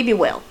not a baby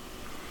whale.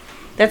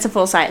 That's a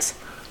full size.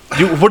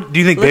 Do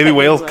you think Look baby at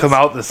whales these come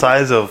whales. out the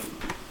size of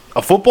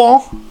a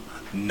football?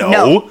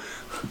 No.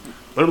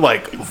 They're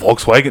like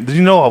Volkswagen. Did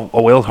you know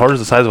a whale's heart is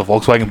the size of a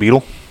Volkswagen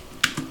Beetle?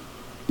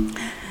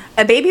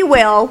 A baby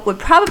whale would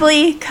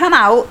probably come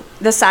out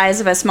the size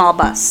of a small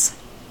bus.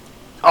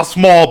 A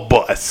small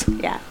bus.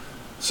 Yeah.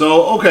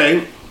 So,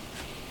 okay.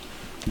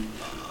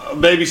 A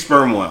baby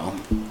sperm whale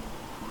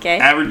Okay.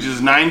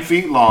 averages 9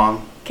 feet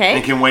long Okay.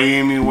 and can weigh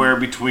anywhere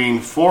between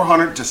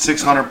 400 to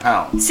 600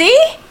 pounds. See?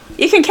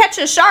 You can catch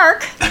a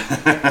shark.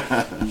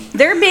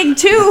 They're big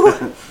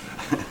too.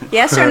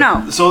 Yes or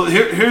no? So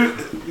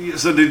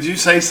so did you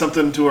say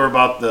something to her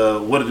about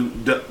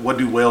what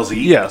do whales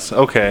eat? Yes.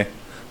 Okay.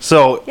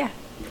 So Yeah.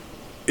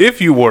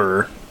 if you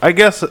were, I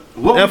guess,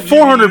 What at would you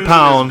 400 use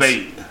pounds. as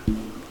bait?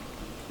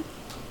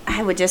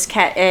 I would just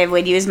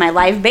would use my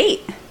live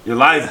bait. Your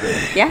live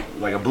bait, Yeah.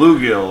 like a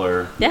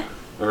bluegill Yeah.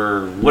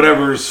 or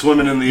whatever's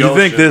swimming in the You ocean.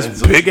 think this And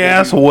so big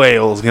ass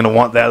whale is gonna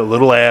want that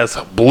little ass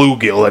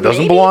bluegill that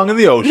doesn't Maybe. belong in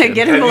the ocean?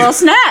 Get him a Have little you-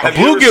 snack. have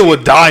you ever Bluegill seen-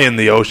 would die in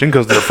the ocean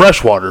because they're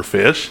freshwater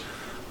fish.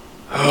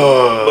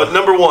 But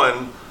number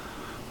one,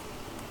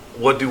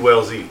 what do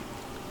whales eat?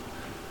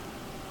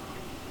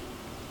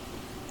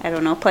 I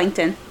don't know.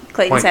 Plankton.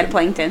 Clayton said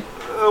plankton.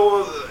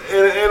 Well,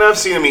 and I've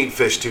seen them eat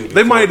fish too.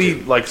 They might before,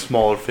 too. eat like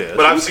smaller fish.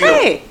 But I've seen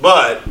Okay.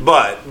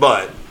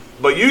 them.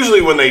 But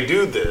usually when they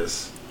do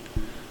this,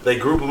 they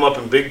group them up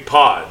in big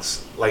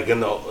pods, like in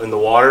the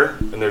water,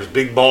 and there's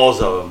big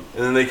balls of them,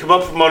 and then they come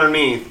up from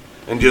underneath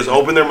and just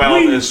open their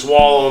mouth and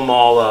swallow them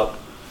all up,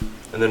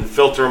 and then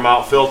filter them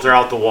out, filter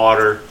out the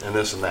water, and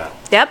this and that.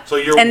 Yep. So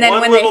you're and then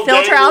one when they little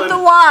filter out the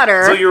dangling-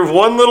 water. So you're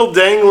one little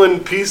dangling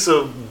piece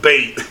of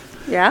bait.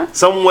 Yeah.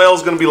 Some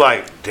whale's gonna be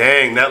like,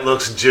 "Dang, that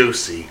looks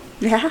juicy.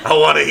 Yeah. I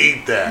want to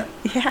eat that."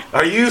 Yeah.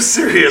 Are you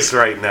serious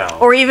right now?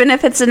 Or even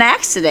if it's an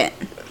accident.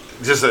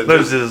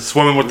 They're just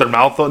swimming with their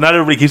mouth open. Not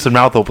everybody keeps their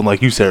mouth open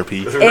like you, Sara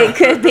P. It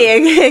could be.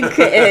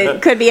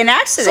 It could be an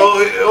accident.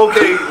 So,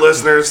 okay,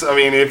 listeners, I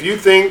mean, if you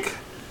think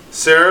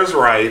Sarah's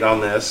right on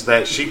this,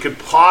 that she could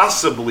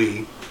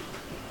possibly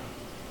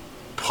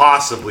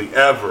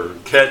ever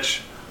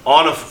catch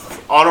on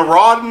a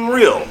rod and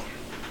reel,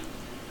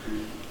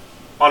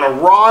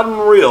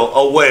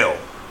 a whale,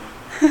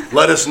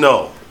 let us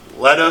know.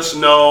 Let us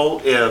know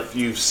if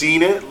you've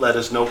seen it. Let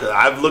us know, because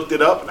I've looked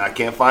it up and I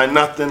can't find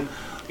nothing.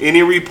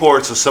 Any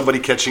reports of somebody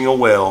catching a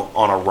whale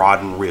on a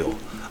rod and reel.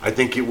 I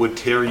think it would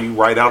tear you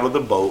right out of the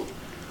boat.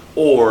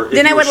 Or if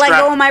then you I were would let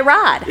go of my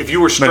rod. If you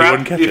were Maybe you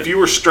wouldn't strapped, catch if it. you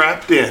were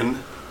strapped in,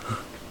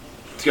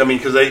 I mean,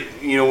 because they,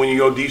 when you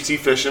go deep sea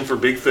fishing for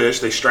big fish,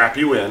 they strap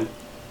you in.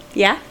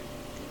 Yeah.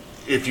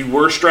 If you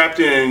were strapped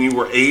in and you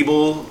were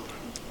able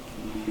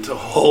to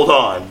hold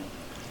on,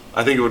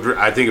 I think it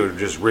would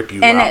just rip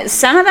you And out.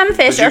 some of them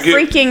fish 'Cause you are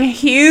get- freaking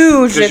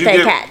huge that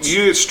they catch.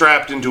 You get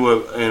strapped in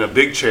a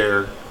big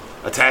chair,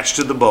 attached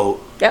to the boat,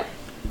 Yep.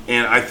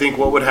 and I think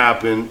what would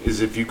happen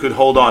is if you could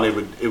hold on, it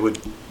would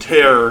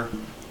tear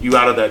you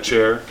out of that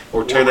chair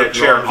or tear that rip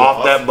your chair arms off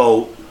off. that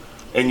boat,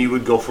 and you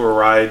would go for a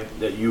ride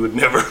that you would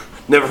never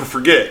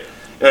forget.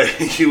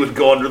 You would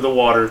go under the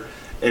water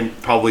and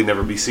probably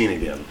never be seen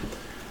again.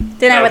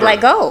 Then I would Ever.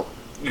 let go.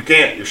 You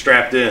can't. You're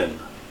strapped in.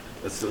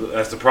 That's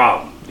the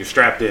problem. You're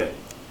strapped in.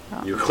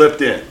 You're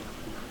clipped in.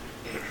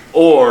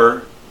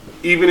 Or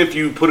even if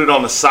you put it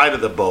on the side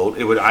of the boat,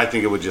 I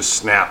think it would just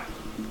snap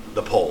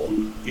the pole.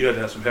 You had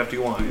to have some hefty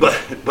line.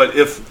 But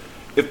if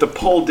the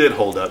pole did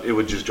hold up, it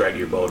would just drag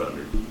your boat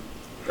under.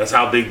 That's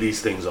how big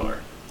these things are.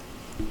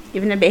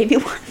 Even a baby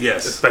one.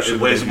 Yes, Especially it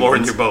the weighs baby more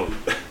in ones. your boat.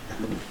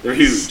 They're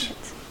huge.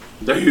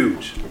 They're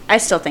huge. I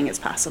still think it's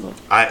possible.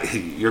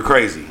 You're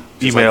crazy.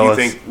 Just Email like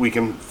us. you think we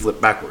can flip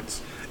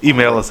backwards.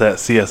 Email us at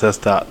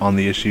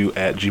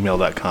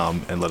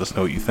css.ontheissue@gmail.com and let us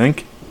know what you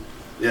think.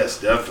 Yes,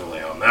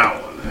 definitely on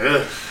that one.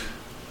 Ugh.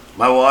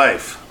 My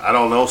wife, I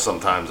don't know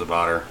sometimes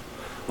about her.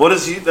 What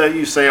is that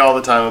you say all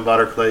the time about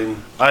her,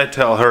 Clayton? I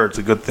tell her it's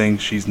a good thing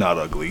she's not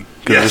ugly.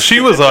 Because Yes. if she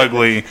was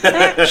ugly,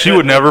 she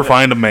would never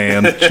find a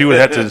man. She would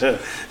have to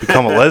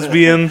become a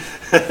lesbian.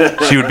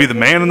 She would be the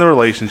man in the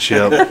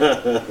relationship.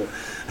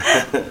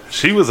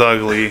 She was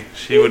ugly.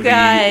 She would be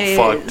guys.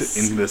 fucked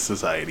in this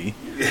society.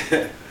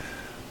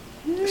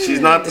 She's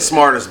not the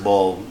smartest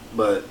bulb,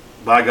 but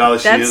by golly,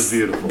 she is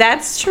beautiful.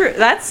 That's true.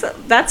 That's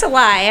a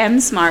lie. I'm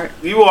smart.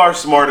 You are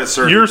smart at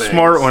certain You're things.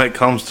 smart when it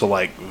comes to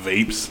like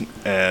vapes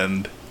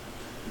and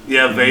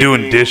vaping.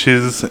 doing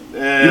dishes.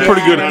 You're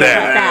pretty good at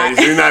that.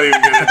 You're not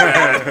even good at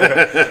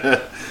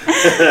that.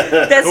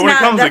 That's But when it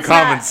comes to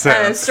common a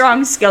sense.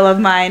 strong skill of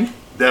mine.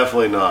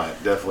 Definitely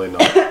not. That's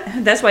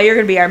why you're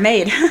gonna be our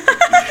maid.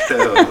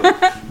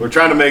 We're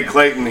trying to make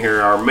Clayton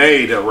here our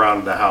maid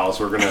around the house.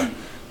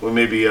 We'll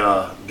maybe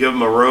give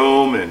him a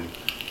room and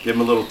give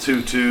him a little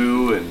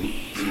tutu and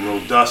some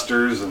little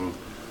dusters and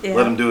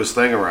let him do his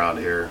thing around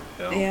here.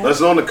 Yeah. Let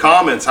us know in the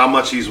comments how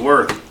much he's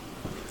worth.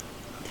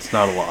 It's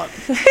not a lot.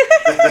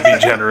 Be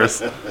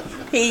generous.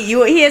 He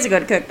is a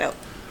good cook though.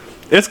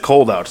 It's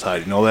cold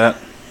outside. You know that?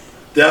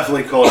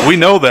 Definitely cold. We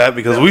know that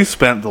because we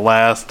spent the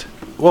last,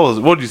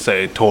 what did you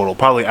say total?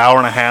 Probably hour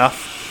and a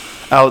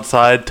half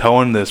outside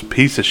towing this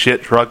piece of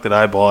shit truck that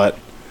I bought.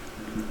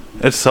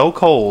 It's so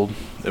cold,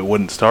 it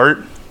wouldn't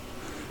start.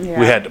 Yeah.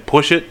 We had to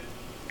push it.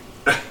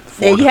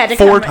 You had to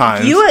four come,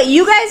 times.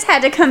 You guys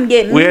had to come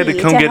get me. We had to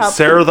come get help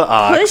Sarah the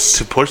ox push.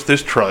 to push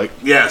this truck.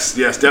 Yes,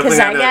 definitely.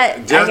 I got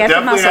the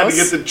definitely had to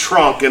muscles. get the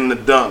trunk in the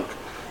dunk,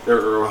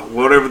 or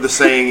whatever the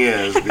saying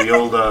is, the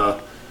old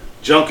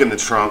junk in the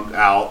trunk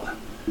out.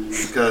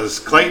 Because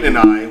Clayton and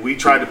I, we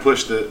tried to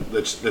push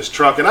this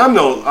truck, and I'm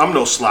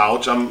no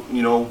slouch. I'm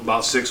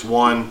about 6'1",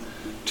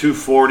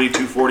 240,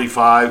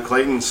 245.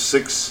 Clayton's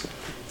 6'3",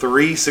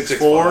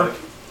 6'4", or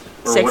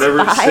 6'5", whatever,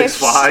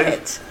 6'5".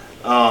 shit.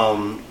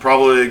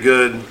 Probably a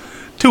good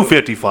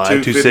 255,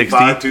 260.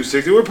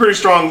 260. We're pretty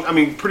strong. I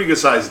mean, pretty good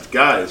sized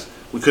guys.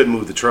 We couldn't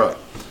move the truck.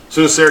 As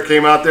soon as Sarah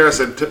came out there, I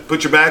said,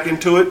 "Put your back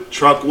into it."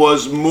 Truck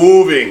was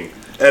moving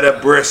at a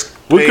brisk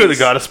pace. We could have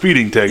got a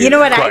speeding ticket. You know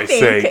what I Christ's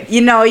think? sake.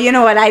 You know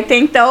what I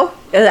think though.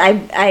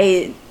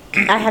 I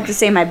have to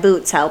say my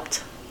boots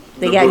helped.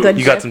 They The got boots. good.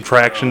 You got some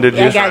traction, did you?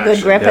 Yeah, I got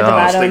good grip at the Yeah.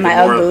 I was bottom of thinking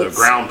my more Ugg of the boots.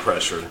 ground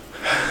pressure.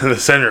 The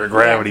center of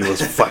gravity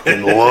was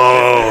fucking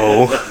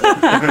low.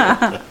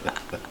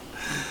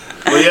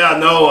 But yeah,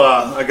 no,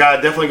 I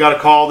definitely got a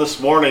call this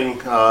morning.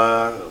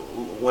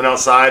 Went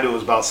outside. It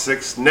was about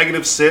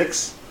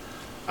 -6.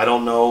 I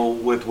don't know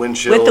with wind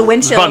chill. With the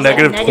wind chill, about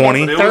negative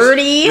 20. But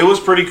 30. It was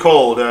pretty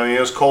cold. I mean, it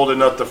was cold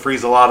enough to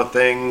freeze a lot of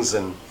things,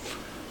 and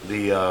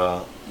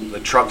the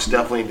truck's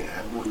definitely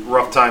had a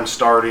rough time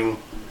starting.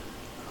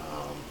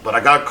 But I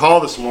got a call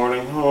this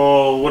morning.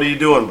 Oh, what are you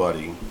doing,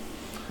 buddy?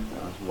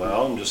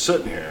 Well, I'm just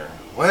sitting here.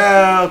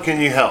 Well, can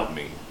you help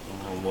me?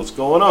 What's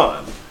going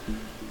on?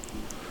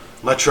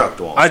 My truck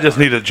won't. I just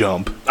need a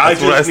jump. I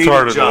That's what I just need a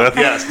started jump.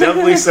 with. Yes,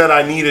 definitely said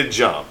I need a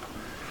jump.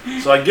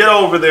 So I get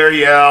over there.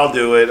 Yeah, I'll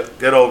do it.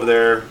 Get over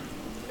there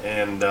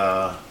and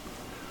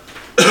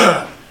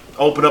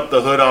open up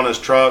the hood on his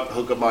truck,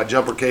 hook up my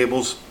jumper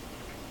cables,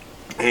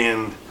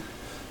 and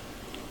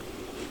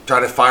try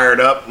to fire it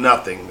up.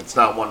 Nothing. It's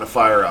not wanting to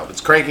fire up.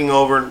 It's cranking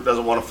over.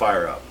 Doesn't want to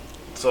fire up.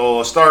 So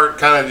I start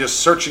kind of just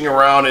searching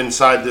around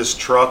inside this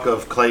truck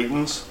of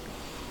Clayton's,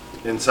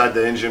 inside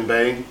the engine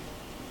bay.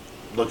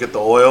 Look at the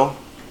oil.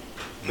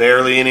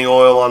 Barely any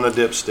oil on the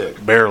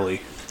dipstick.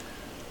 Barely.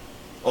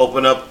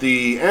 Open up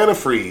the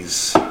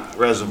antifreeze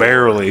reservoir.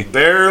 Barely.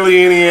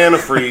 Barely any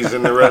antifreeze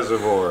in the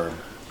reservoir.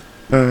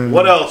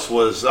 What else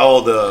was?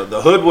 Oh,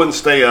 the hood wouldn't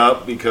stay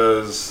up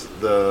because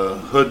the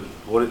hood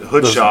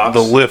shocks.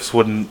 The lifts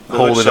wouldn't The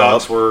hold hood it up.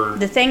 shocks were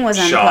The thing was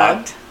shot.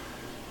 unplugged.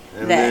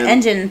 And The then-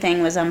 engine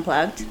thing was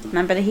unplugged.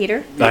 Remember the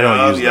heater? I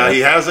don't use yeah, that. he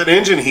has an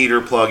engine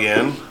heater plug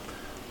in,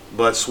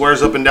 but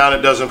swears up and down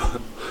it doesn't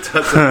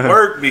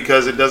work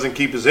because it doesn't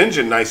keep his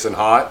engine nice and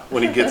hot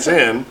when he gets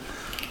in.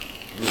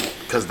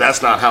 Because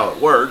that's not how it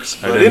works.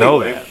 I But didn't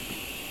know anyway,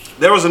 that.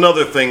 there was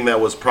another thing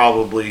that was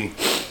probably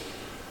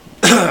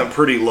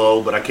pretty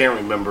low, but I can't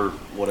remember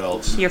what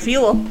else. Your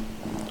fuel.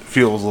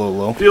 Fuel was a little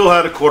low. Fuel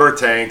had a quarter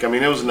tank. I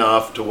mean, it was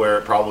enough to where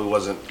it probably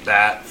wasn't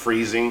that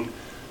freezing.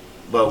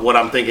 But what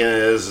I'm thinking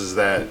is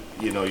that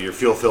your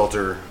fuel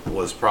filter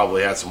was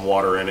probably had some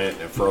water in it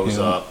and it froze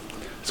Yeah. up.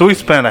 So we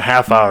spent a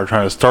half hour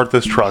trying to start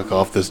this truck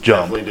off this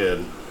jump. Definitely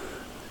did.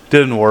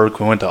 Didn't work.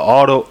 We went to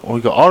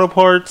auto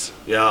parts.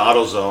 Yeah,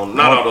 AutoZone,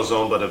 not Au-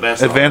 AutoZone, but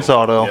Advanced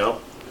Auto. Yep.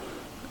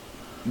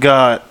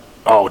 Got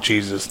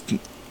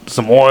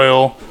some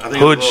oil, I think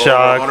hood it was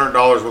shock. $100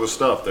 worth of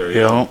stuff there.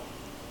 Yeah.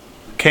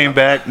 Came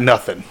back,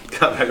 nothing.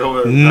 Got back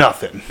over there.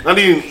 Nothing. Not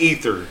even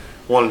ether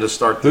wanted to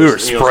start this.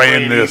 We were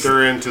spraying this.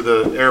 ether into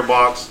the air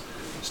box.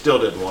 Still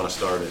didn't want to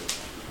start it.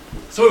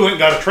 So we went and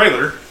got a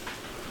trailer.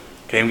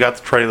 Came, got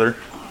the trailer.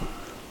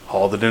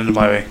 Hauled it into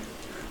my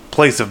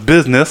place of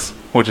business,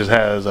 which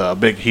has a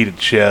big heated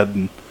shed,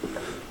 and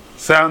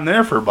sat in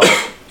there for about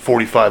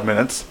 45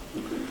 minutes.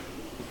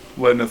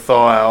 Letting it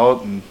thaw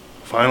out, and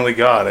finally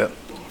got it.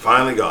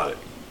 Finally got it.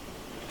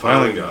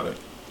 Finally got it.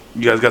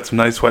 You guys got some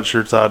nice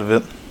sweatshirts out of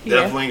it.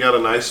 Definitely got a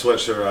nice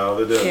sweatshirt out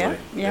of it, didn't Yeah,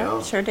 we?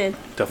 yeah, sure did.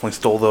 Definitely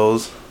stole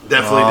those.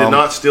 Definitely did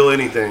not steal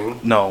anything.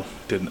 No,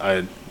 didn't.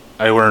 I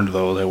earned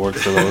those. I worked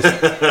for those.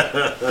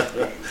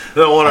 I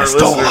don't want our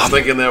stole listeners them.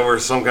 thinking that we're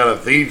some kind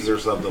of thieves or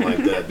something like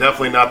that.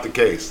 Definitely not the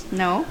case.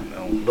 No.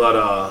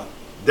 But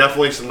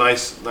definitely some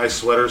nice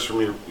sweaters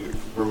from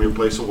your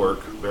place of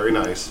work. Very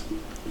nice.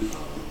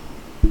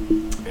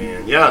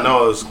 And yeah,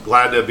 no, I was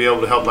glad to be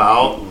able to help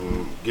out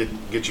and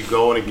get you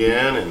going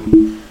again,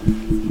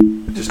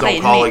 and just don't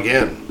Clayton, call mate.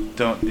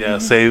 again.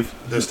 Save.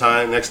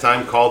 Next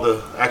time, call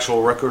the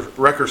actual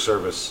wrecker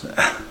service.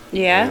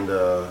 Yeah. And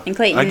And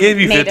Clayton I gave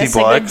you made 50 us a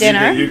good bucks.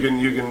 dinner.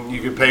 you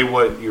can pay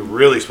what you're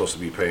really supposed to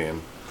be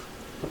paying.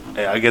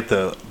 Hey, I get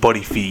the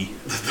buddy fee.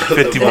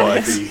 50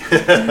 bucks.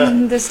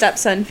 The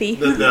stepson fee.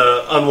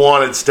 The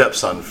unwanted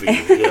stepson fee.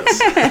 Yes.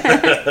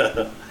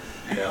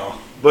 Yeah.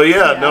 But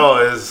yeah, Yeah. no,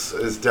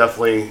 is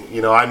definitely,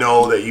 I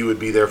know that you would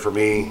be there for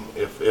me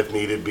if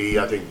needed be.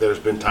 I think there's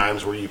been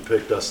times where you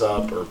picked us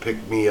up or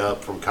picked me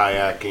up from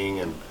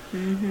kayaking and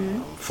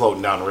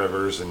floating down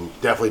rivers, and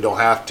definitely don't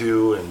have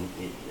to,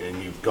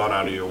 and you've gone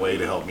out of your way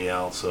to help me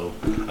out. So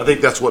I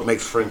think that's what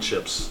makes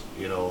friendships,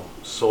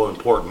 so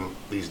important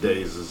these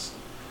days, is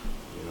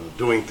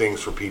doing things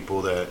for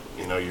people that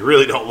you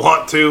really don't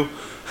want to,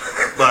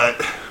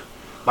 but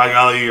by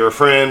golly, you're a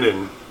friend,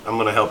 and I'm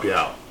going to help you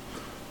out.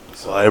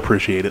 So I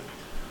appreciate it.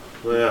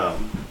 Well, yeah,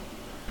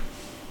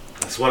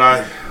 that's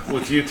what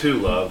with you too,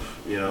 love.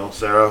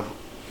 Sarah.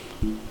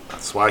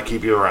 That's why I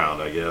keep you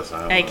around, I guess.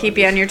 I keep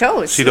you on your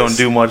toes. She don't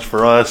do much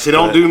for us. She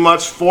don't do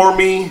much for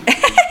me,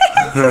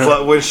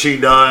 but when she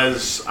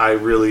does, I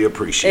really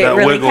appreciate that it.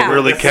 really wiggle counts.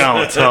 really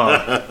counts,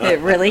 huh? It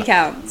really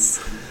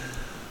counts.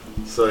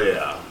 So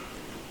yeah,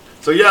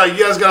 you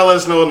guys gotta let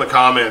us know in the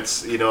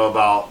comments,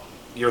 about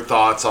your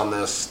thoughts on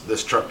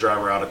this truck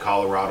driver out of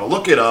Colorado.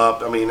 Look it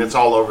up. I mean, it's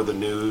all over the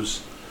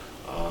news.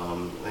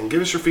 And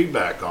give us your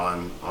feedback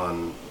on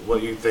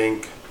what you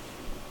think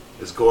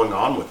is going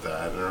on with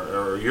that,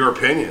 or your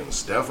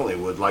opinions. Definitely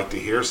would like to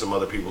hear some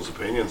other people's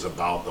opinions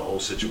about the whole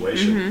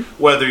situation.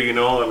 Whether,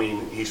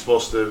 he's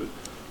supposed to,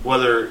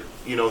 whether,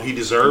 he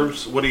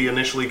deserves what he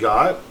initially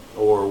got,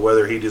 or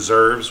whether he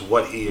deserves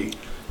what he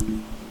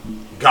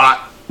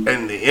got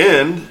in the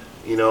end,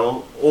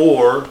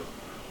 or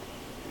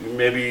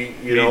maybe,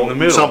 in the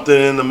middle. something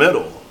in the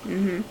middle.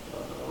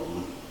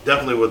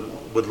 Definitely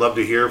would love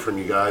to hear from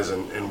you guys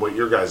and what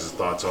your guys'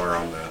 thoughts are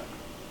on that.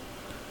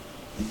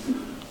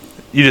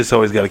 You just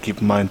always got to keep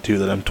in mind, too,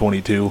 that I'm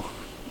 22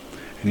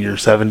 and you're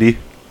 70.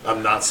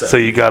 I'm not 70. So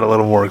you got a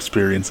little more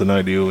experience than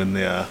I do in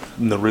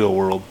the real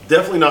world.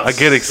 Definitely not I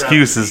get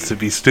excuses 70. to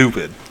be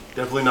stupid.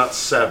 Definitely not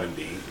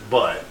 70,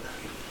 but...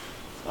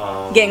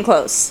 Getting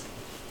close.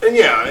 And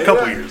yeah, A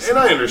couple years. And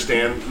I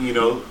understand,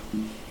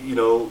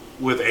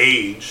 with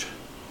age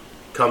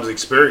comes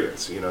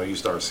experience. You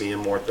start seeing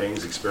more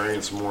things,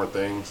 experience more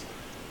things.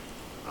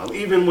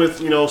 Even with,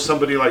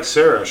 somebody like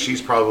Sarah,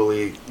 she's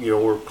probably,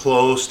 we're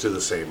close to the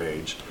same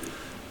age.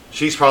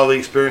 She's probably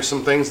experienced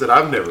some things that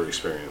I've never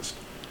experienced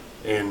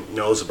and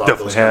knows about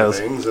Definitely those kind has.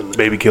 of things. And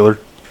Baby killer.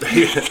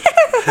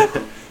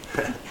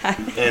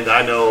 and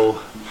I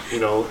know,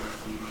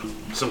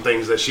 some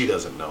things that she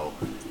doesn't know.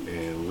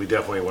 And we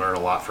definitely learn a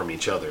lot from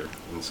each other.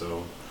 And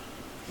so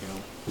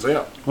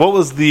yeah. What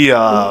was the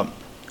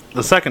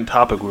second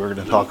topic we were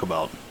going to talk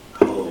about?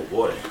 Oh,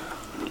 boy.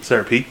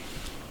 Sara P?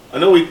 I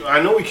know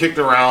we kicked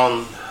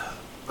around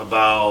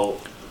about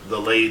the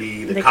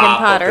lady, the The cop Kim up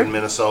Potter. in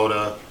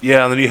Minnesota.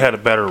 Yeah, and then you had a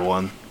better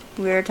one.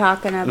 We were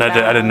talking about. And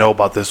I didn't know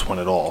about this one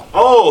at all.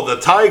 Oh, the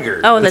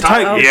tiger. Oh, the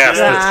tiger. Oh, yes,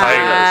 the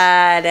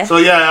tigers. So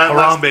yeah,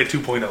 Harambe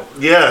 2.0.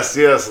 yes.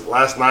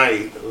 Last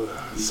night,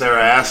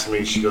 Sarah asked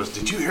me. She goes,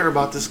 "Did you hear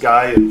about this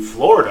guy in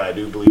Florida? I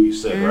do believe you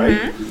said,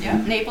 right? Yeah,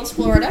 Naples,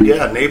 Florida.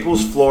 Yeah,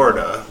 Naples,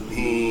 Florida.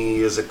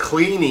 He is a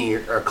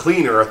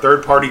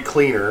third-party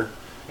cleaner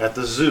at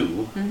the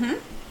zoo.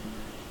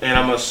 And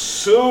I'm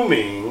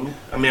assuming,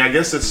 I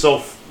guess it's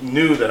so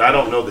new that I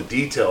don't know the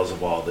details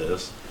of all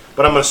this,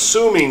 but I'm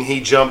assuming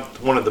he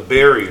jumped one of the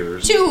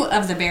barriers. Two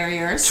of the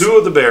barriers.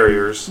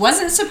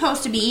 Wasn't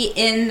supposed to be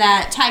in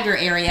that tiger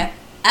area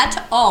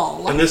at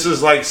all. And this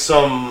is like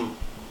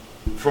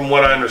from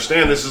what I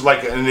understand, this is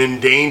like an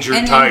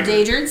endangered tiger.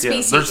 Endangered Yeah,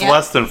 species. there's yep.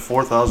 less than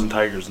 4,000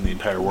 tigers in the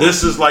entire world.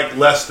 This is like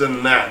less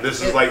than that.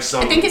 This is like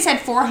some... I think it said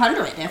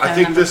 400. If I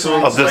think remember this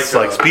one's correctly. of this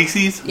like like a-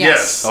 species?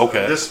 Yes.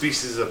 Okay. This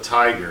species of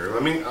tiger.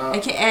 I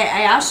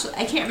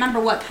can't remember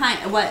what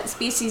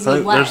species I he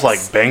think was. there's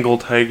like Bengal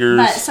tigers.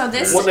 But so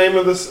this What name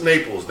of this?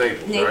 Naples,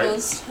 right?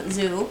 Naples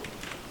Zoo.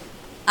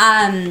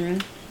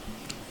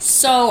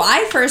 So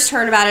I first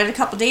heard about it a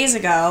couple days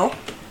ago,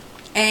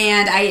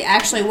 and I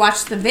actually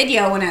watched the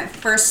video when it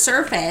first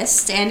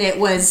surfaced, and it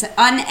was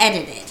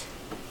unedited.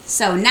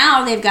 So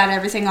now they've got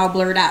everything all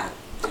blurred out.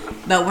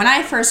 But when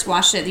I first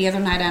watched it the other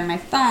night on my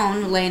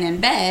phone, laying in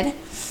bed,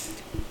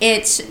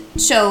 it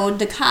showed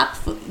the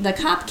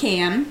cop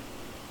cam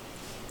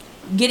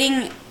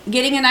getting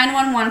a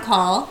 911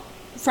 call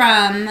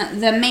from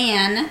the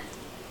man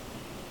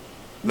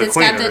The that's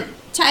got cleaner. the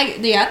tiger.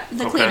 Yeah,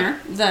 the Okay. cleaner,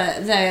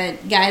 the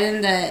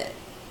guy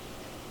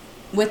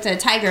with the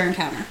tiger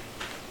encounter,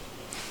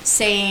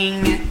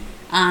 saying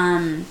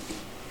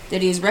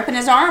that he's ripping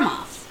his arm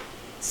off.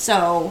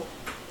 So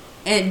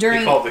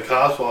during the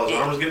cops while his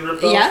arm was getting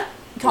ripped off? yeah,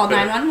 called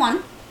Okay.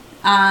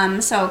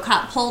 911. So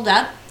cop pulled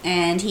up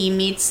and he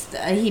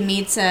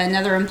meets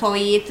another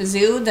employee at the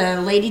zoo.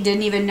 The lady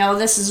didn't even know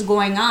this is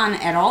going on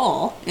at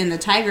all in the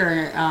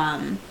tiger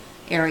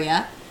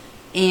area,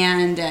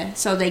 and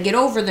so they get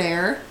over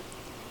there.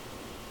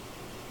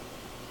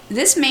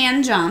 This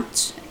man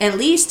jumped at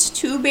least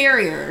 2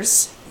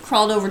 barriers,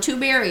 crawled over 2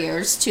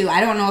 barriers to,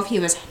 I don't know if he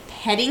was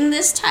petting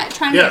this tiger,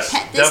 trying Yes, to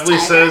pet this definitely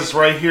tiger. says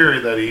right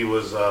here that he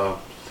was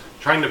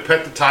trying to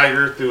pet the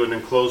tiger through an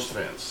enclosed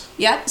fence.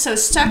 Yep, so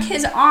stuck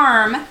his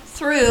arm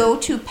through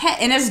to pet,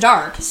 and it's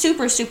dark,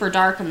 super, super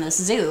dark in this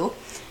zoo.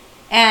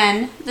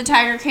 And the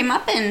tiger came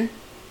up and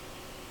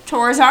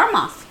tore his arm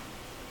off.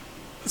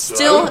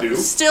 Still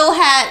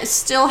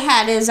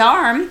had his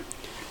arm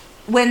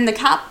when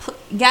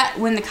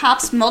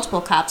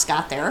multiple cops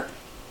got there.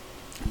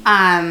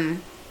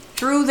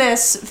 Through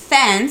this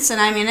fence,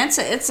 and I mean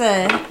it's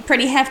a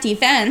pretty hefty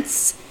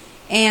fence,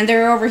 and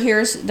they're over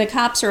here. The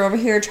cops are over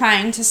here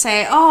trying to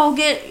say, "Oh,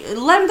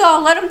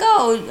 let him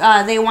go."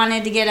 They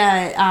wanted to get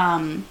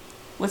a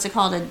what's it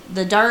called,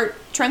 the dart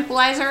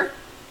tranquilizer,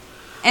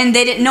 and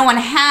they didn't. No one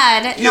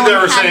had. Yeah, they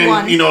were saying,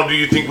 one. You know, do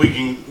you think we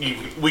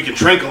can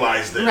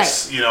tranquilize this?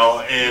 Right. You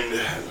know, and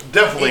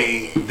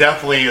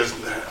definitely is.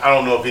 I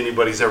don't know if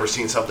anybody's ever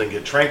seen something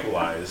get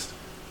tranquilized.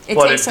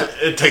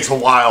 It takes a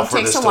while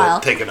for this to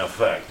take an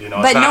effect, you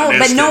know. But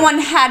no one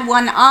had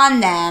one on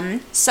them.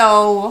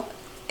 So,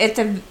 at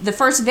the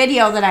first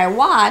video that I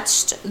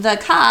watched, the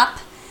cop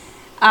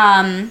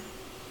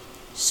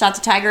shot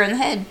the tiger in the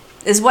head.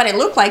 Is what it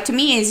looked like to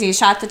me. Is he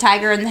shot the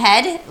tiger in the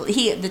head?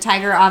 The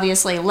tiger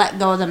obviously let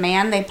go of the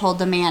man. They pulled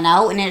the man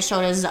out, and it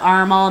showed his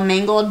arm all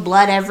mangled,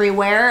 blood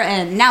everywhere,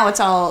 and now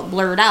it's all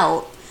blurred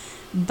out.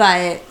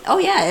 But, oh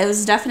yeah, it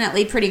was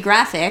definitely pretty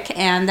graphic.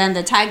 And then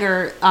the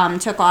tiger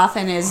took off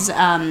in his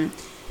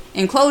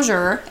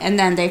enclosure, and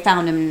then they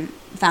found him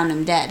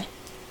dead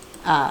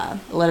a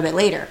little bit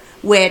later.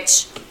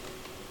 Which,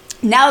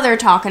 now they're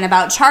talking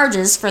about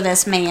charges for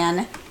this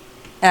man,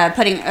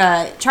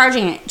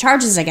 charging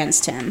charges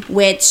against him.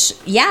 Which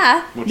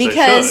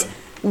because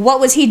what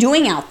was he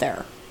doing out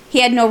there? He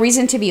had no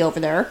reason to be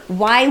over there.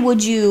 Why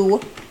would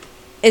you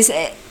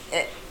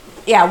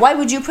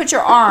put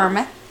your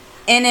arm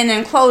in an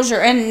enclosure,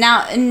 and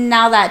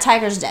now that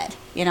tiger's dead?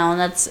 You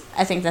know,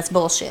 I think that's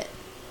bullshit.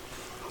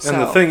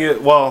 And the thing is,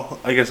 well,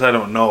 I guess I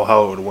don't know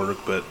how it would work,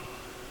 but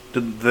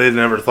they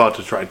never thought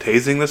to try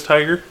tasing this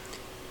tiger?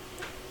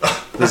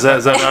 Does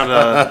that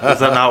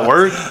not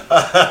work?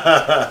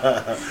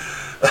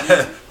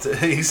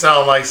 You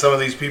sound like some of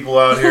these people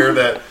out here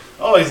that,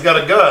 he's got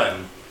a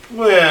gun.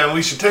 Well,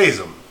 we should tase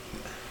him.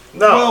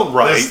 No, well,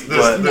 right.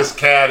 This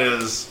cat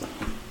is,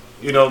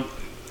 you know,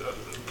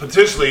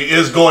 potentially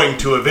is going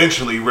to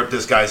eventually rip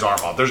this guy's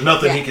arm off. There's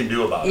nothing he can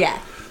do about it. Yeah.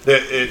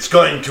 It's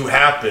going to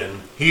happen.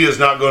 He is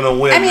not going to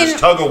win this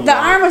tug of war. The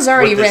arm was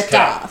already ripped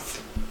off.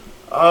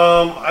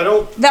 I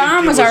don't. The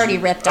arm was already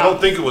ripped off. I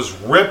don't think it was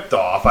ripped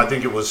off. I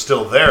think it was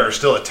still there,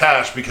 still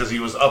attached, because he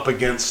was up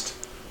against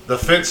the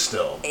fence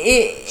still.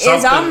 It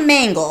was all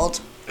mangled.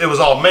 It was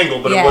all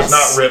mangled, but it was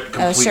not ripped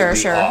completely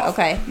sure. off.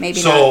 Okay,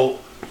 maybe not. So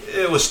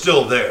it was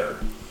still there.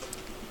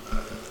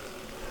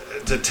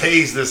 To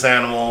tase this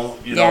animal,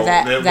 it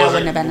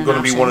wasn't going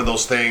to be one of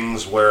those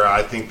things where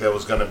I think that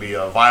was going to be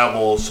a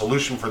viable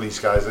solution for these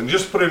guys. And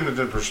just put it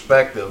into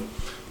perspective,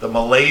 the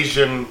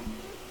Malaysian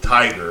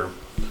tiger,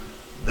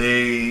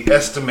 they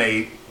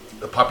estimate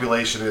the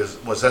population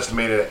was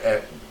estimated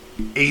at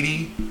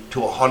 80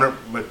 to 100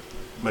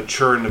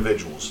 mature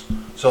individuals.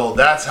 So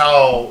that's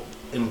how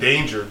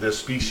endangered this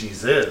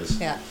species is.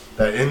 Yeah.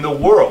 That in the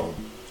world,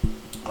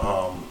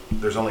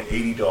 there's only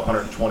 80 to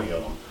 120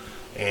 of them,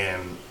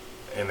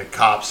 and the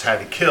cops had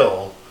to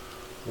kill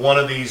one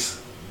of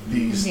these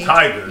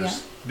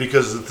tigers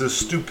because of the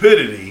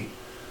stupidity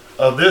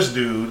of this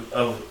dude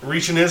of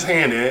reaching his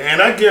hand in.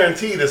 And I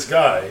guarantee this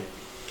guy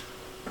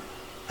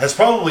has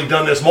probably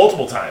done this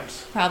multiple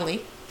times.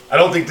 Probably. I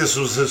don't think this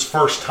was his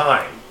first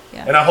time.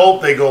 Yeah. And I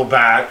hope they go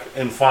back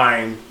and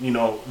find,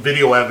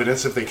 video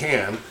evidence, if they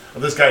can,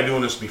 of this guy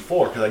doing this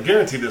before. Because I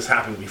guarantee this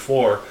happened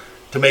before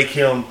to make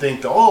him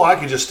think, I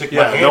could just stick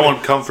my hand in. No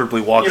one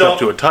comfortably walks up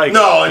to a tiger.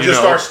 No, and just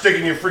start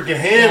sticking your freaking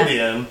hand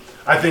in.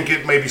 I think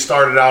it maybe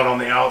started out on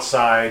the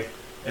outside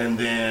and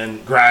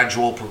then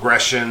gradual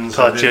progressions.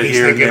 Touch and then it he's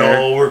here thinking, and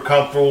there. we're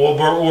comfortable,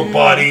 we're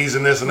buddies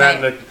and this and that.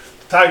 And the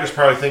tiger's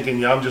probably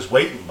thinking, I'm just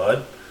waiting,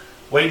 bud.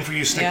 Waiting for you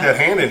to stick that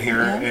hand in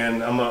here,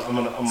 and I'm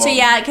gonna. So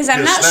because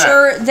I'm not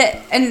sure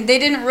that, and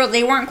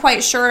they weren't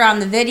quite sure on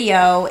the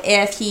video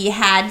if he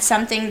had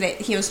something that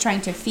he was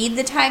trying to feed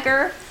the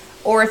tiger,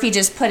 or if he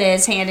just put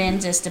his hand in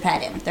just to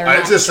pet him.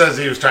 It just says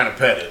he was trying to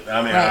pet it.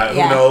 I mean,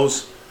 who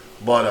knows?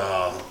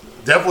 But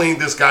definitely,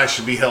 this guy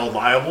should be held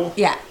liable.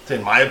 Yeah.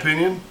 In my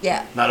opinion.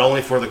 Yeah. Not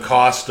only for the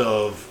cost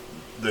of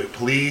the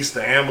police,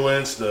 the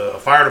ambulance, the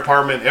fire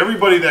department,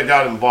 everybody that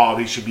got involved,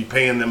 he should be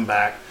paying them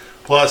back.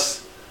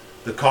 Plus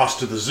the cost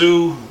to the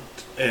zoo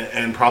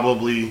and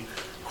probably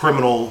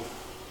criminal,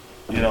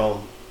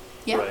 criminal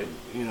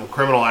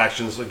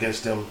actions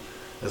against him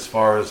as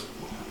far as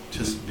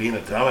just being a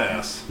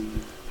dumbass.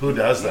 Who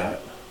does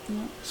that?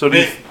 Yeah. So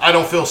I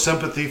don't feel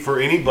sympathy for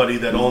anybody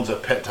that owns a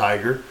pet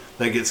tiger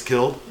that gets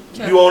killed.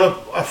 Sure. You own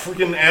a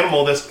freaking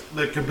animal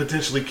that could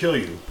potentially kill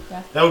you.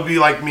 Yeah. That would be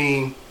like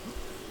me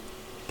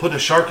putting a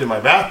shark in my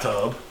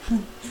bathtub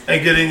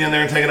and getting in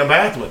there and taking a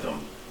bath with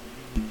them.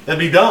 That'd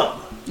be dumb.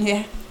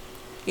 Yeah.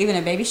 Even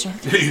a baby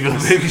shark. Even a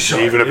baby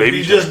shark. Even a baby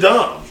It'd be shark. just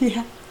dumb.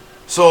 Yeah.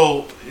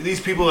 So these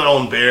people that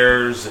own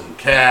bears and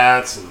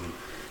cats and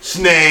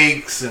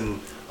snakes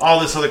and all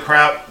this other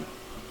crap.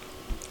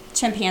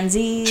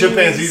 Chimpanzees that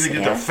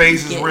get their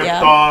faces ripped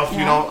off.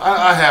 Yeah.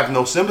 I have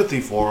no sympathy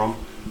for them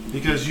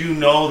because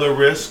the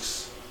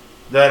risks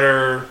that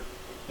are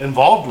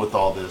involved with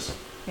all this.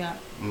 Yeah.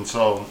 And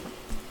so...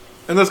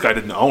 And this guy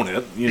didn't own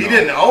it. He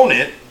didn't own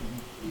it,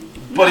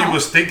 but No. he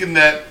was thinking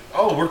that,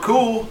 oh, we're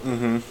cool,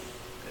 and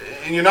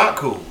you're not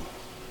cool.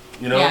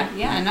 You know?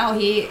 Yeah, no,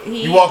 he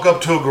You walk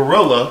up to a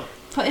gorilla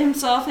put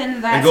himself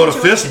in that and go to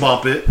situation. fist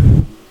bump it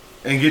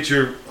and get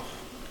your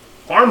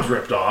arms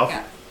ripped off.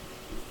 Yeah.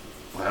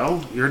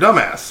 Well, you're a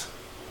dumbass.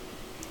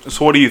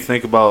 So what do you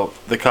think about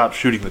the cop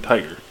shooting the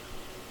tiger?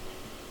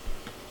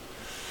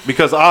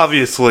 Because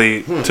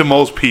obviously, to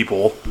most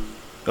people,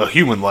 a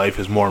human life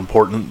is more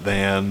important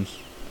than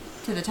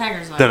To the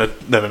tiger's life.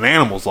 than an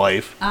animal's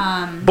life.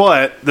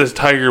 But this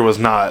tiger was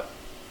not.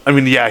 I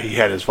mean, yeah, he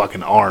had his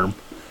fucking arm,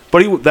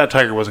 but that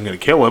tiger wasn't going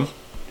to kill him.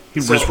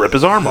 He'd just rip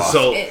his arm off,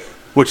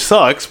 which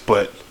sucks.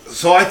 But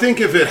So I think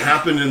if it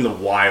happened in the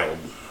wild,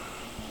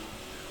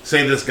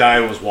 say this guy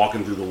was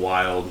walking through the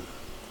wild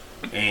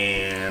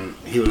and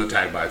he was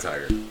attacked by a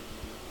tiger.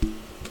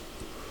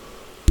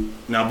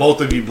 Now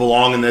both of you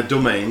belong in that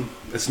domain.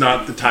 It's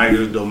not the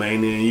tiger's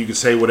domain, and you can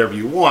say whatever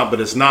you want, but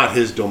it's not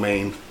his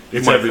domain.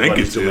 It's might think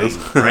everybody's it domain,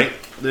 is. right?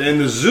 In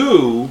the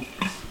zoo,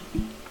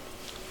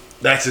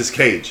 that's his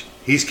cage.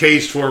 He's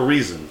caged for a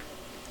reason.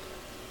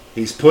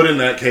 He's put in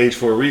that cage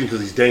for a reason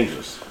because he's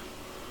dangerous.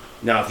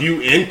 Now, if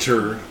you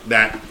enter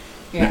that,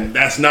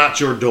 that's not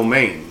your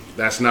domain.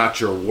 That's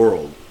not your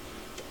world.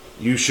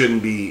 You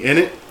shouldn't be in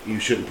it. You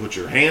shouldn't put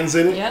your hands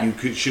in it. Yeah.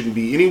 You shouldn't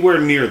be anywhere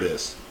near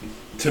this.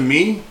 To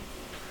me,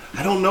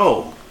 I don't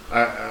know.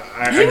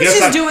 He was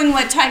just doing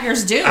what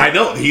tigers do. I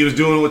know he was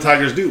doing what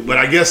tigers do, but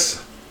I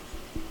guess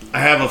I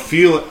have a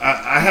feeling.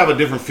 I have a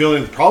different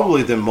feeling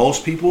probably than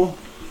most people.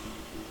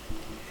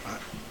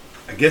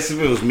 I guess if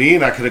it was me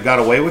and I could have got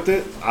away with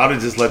it, I would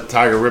have just let the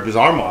tiger rip his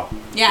arm off.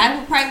 Yeah,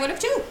 I probably would have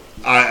too.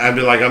 I'd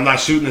be like, I'm not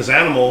shooting this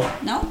animal.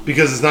 No.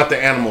 Because it's not the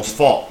animal's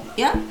fault.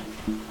 Yeah.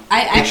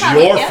 It's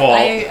probably, your fault.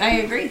 I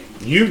agree.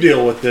 You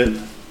deal with it.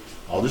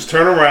 I'll just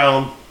turn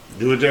around,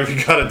 do whatever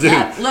you gotta do.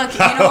 Yeah, look, you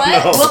know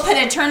what? We'll put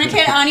a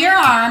tourniquet on your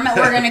arm.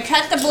 We're going to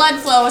cut the blood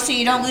flow so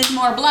you don't lose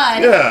more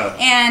blood. Yeah.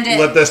 And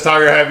let this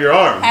tiger have your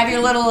arm. have your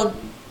little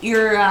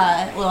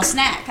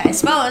snack, I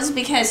suppose,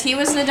 because he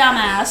was the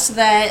dumbass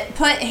that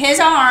put his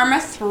arm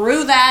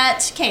through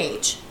that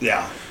cage.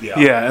 Yeah.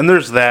 yeah, and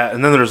there's that,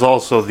 and then there's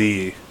also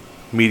the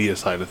media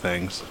side of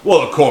things.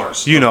 Well, of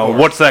course. You know,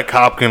 what's that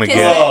cop gonna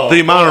get? Oh.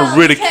 The amount of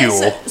ridicule.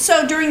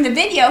 So during the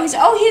video,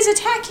 he's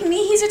attacking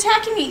me. He's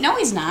attacking me. No,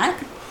 he's not.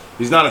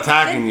 He's not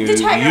attacking you. The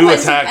tiger You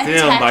wasn't attacked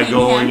him by attacking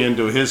going him.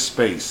 into his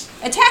space.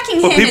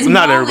 Attacking Well, him is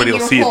not mauling everybody will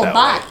your see it whole that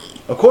body.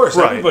 way. Of course,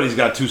 Right. everybody's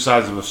got two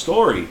sides of a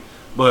story,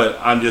 but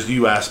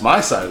you asked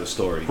my side of the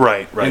story.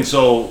 Right. And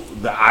so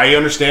I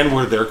understand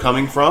where they're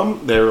coming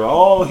from. They're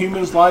all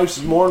humans' lives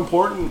is more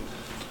important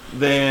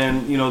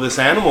than, this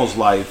animal's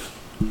life.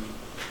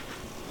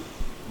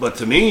 But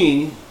to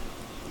me,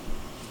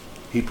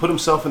 he put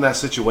himself in that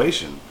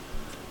situation.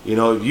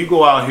 If you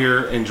go out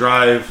here and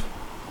drive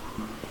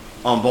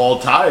on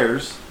bald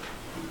tires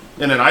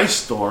in an ice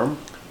storm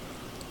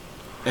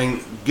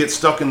and get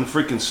stuck in the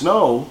freaking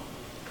snow,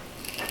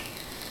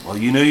 well,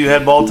 you knew you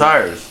had bald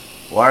tires.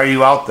 Why are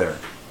you out there?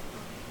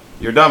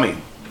 You're a dummy.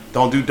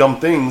 Don't do dumb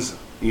things.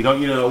 You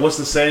don't, what's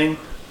the saying?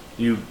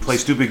 You play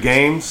stupid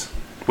games,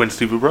 Win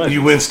stupid prizes.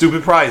 you win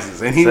stupid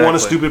prizes. And he won a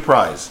Exactly. stupid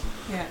prize.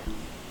 Yeah.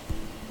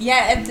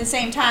 Yeah, at the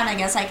same time, I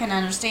guess I can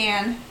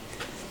understand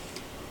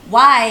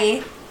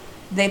why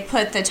they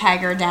put the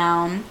tiger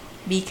down,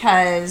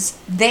 because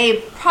they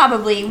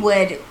probably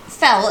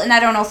felt, and I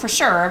don't know for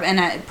sure,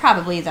 and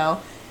probably though,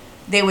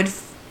 they would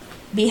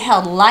be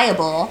held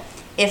liable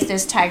if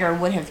this tiger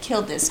would have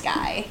killed this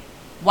guy.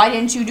 Why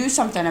didn't you do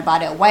something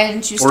about it? Why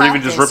didn't you stop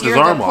even just this? rip his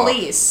You're arm the off.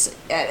 police.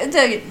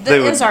 They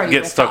It was would already get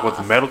ripped stuck off. with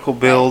the medical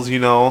bills,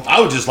 I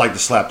would just like to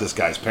slap this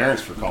guy's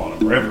parents for calling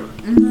him River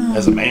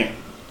as a man.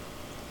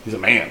 He's a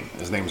man.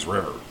 His name's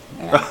River.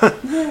 Yeah.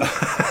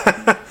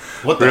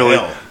 What the Really?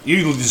 hell?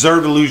 You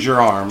deserve to lose your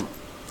arm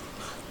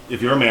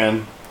if you're a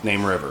man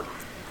named River.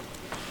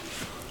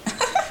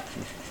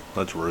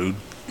 That's rude.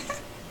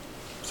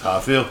 That's how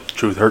I feel.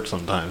 Truth hurts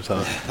sometimes,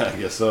 huh? I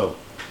guess so.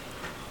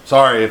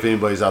 Sorry if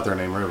anybody's out there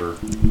named River.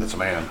 That's a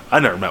man. I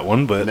never met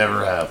one, but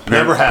Never have.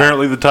 Never have.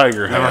 Apparently, the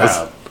tiger Never has.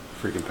 have.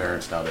 Freaking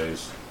parents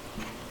nowadays.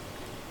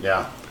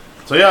 Yeah.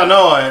 So yeah,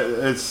 no,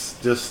 it's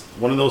just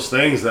one of those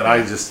things that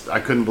I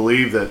couldn't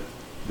believe that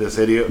this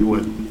idiot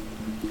would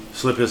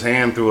slip his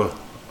hand through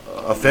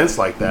a fence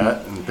like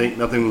that and think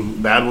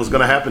nothing bad was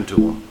going to happen to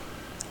him.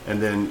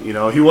 And then,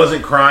 he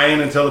wasn't crying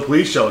until the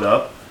police showed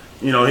up.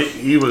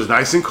 He was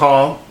nice and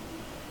calm.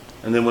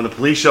 And then when the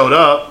police showed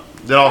up,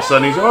 then all of a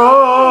sudden he's,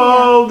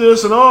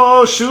 this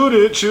and shoot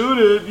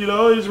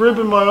it. He's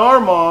ripping my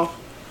arm off.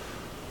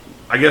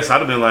 I guess I'd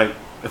have been like,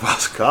 if I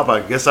was a cop, I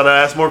guess I'd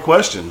have asked more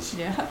questions.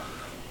 Yeah.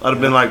 I'd have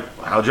been like,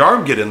 how'd your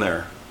arm get in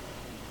there?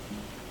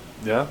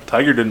 Yeah,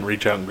 tiger didn't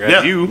reach out and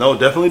grab you. No,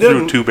 definitely Through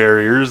didn't. two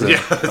barriers and a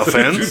through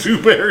fence.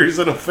 two barriers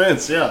and a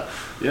fence, yeah.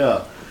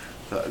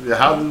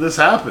 How did this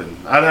happen?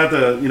 I'd have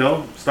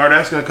to, start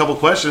asking a couple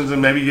questions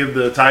and maybe give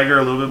the tiger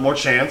a little bit more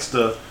chance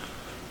to,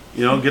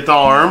 get the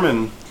arm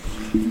and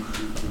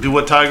do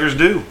what tigers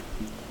do.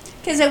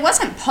 Because it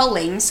wasn't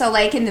pulling, so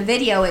like in the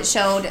video it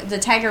showed the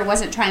tiger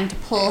wasn't trying to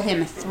pull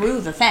him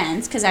through the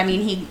fence, because I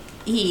mean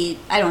he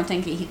I don't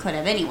think he could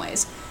have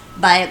anyways,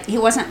 but he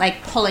wasn't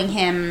like pulling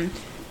him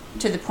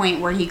to the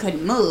point where he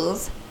couldn't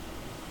move.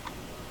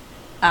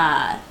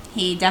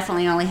 He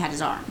definitely only had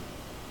his arm.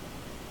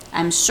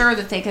 I'm sure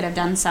that they could have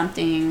done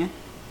something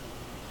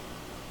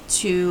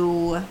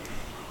to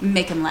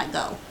make him let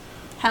go.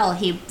 Hell,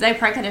 they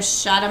probably could have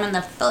shot him in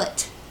the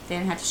foot. They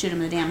didn't have to shoot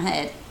him in the damn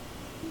head.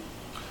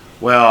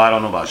 Well, I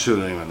don't know about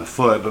shooting him in the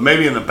foot, but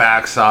maybe in the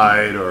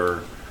backside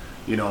or,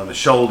 in the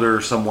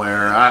shoulder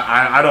somewhere.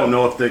 I don't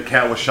know if the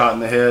cat was shot in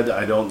the head.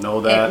 I don't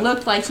know that. It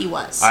looked like he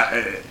was.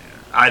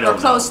 I don't know. Or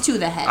close to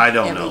the head, I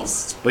don't at know.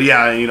 least. But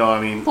yeah,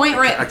 I mean,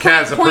 a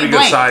cat's a pretty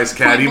good sized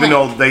cat, Point even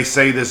blank. though they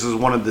say this is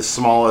one of the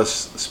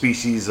smallest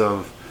species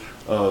of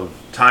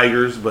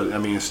tigers, but I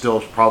mean, it's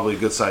still probably a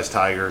good sized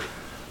tiger.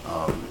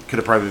 Could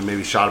have probably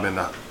maybe shot him in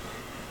the,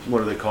 what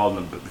do they call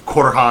them, the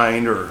quarter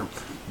hind or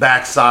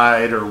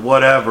backside or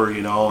whatever,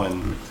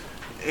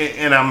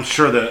 and I'm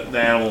sure that the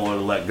animal would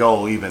have let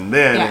go even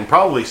then, and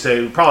probably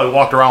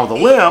walked around with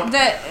a limp.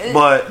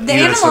 But the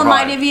animal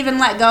might have even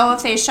let go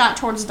if they shot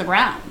towards the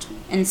ground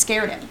and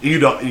scared him. You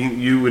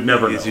would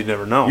never know. You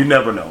never know. You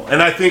never know. And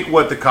I think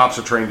what the cops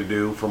are trained to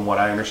do, from what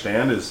I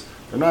understand, is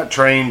they're not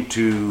trained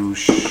to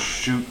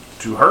shoot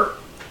to hurt.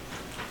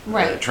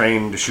 Right. They're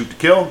trained to shoot to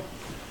kill,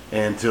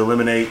 and to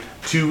eliminate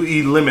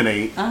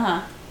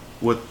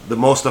with the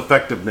most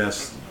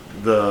effectiveness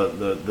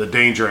the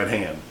danger at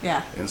hand.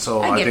 Yeah. And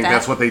so I I get think that.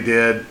 that's what they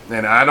did,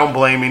 and I don't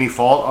blame any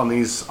fault on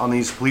these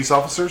police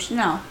officers.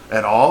 No.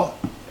 At all.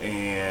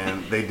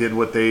 And they did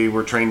what they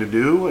were trained to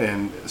do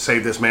and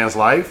saved this man's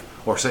life,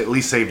 or at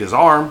least saved his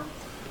arm.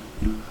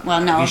 Well,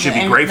 no. He should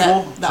be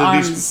grateful the to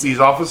arm's these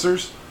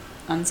officers.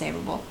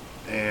 unsavable.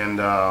 And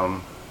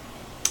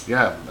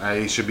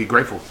I should be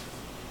grateful.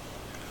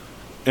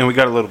 And we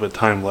got a little bit of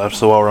time left,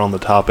 so while we're on the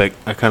topic,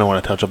 I kind of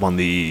want to touch up on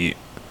the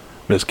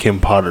Miss Kim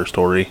Potter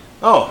story.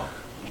 Oh.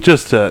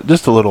 Just a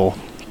little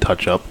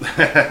touch up.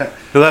 Because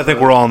I think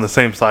we're all on the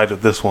same side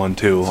with this one,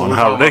 too, So on we're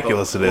how talking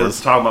ridiculous it We're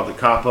is. talking about the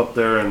cop up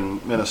there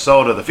in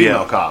Minnesota, the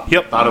female cop.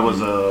 Yep. Thought it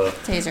was a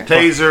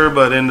Taser.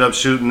 but ended up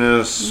shooting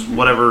this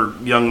whatever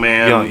young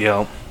man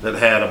Yeah. that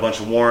had a bunch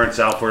of warrants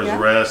out for his Yeah.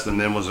 arrest, and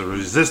then was a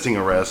resisting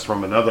arrest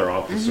from another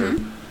officer.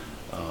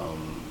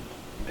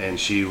 And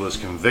she was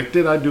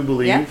convicted, I do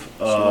believe, Yeah,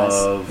 she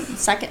of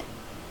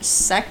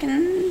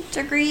second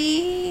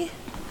degree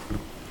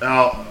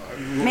Now,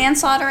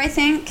 manslaughter, I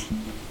think.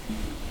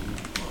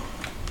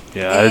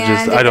 Yeah,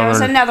 And I there was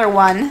don't know. another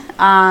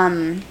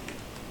one.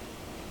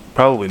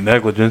 Probably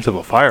negligence of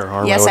a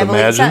firearm, Yes, I I would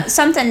believe imagine.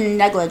 something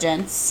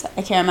negligence.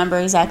 I can't remember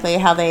exactly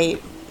how they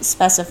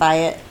specify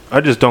it.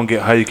 I just don't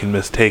get how you can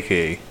mistake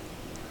a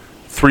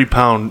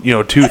 3-pound,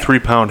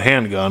 2-3-pound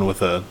handgun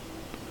with a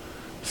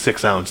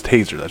 6-ounce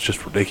taser. That's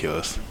just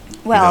ridiculous.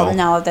 Well,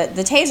 no,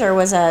 the taser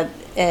was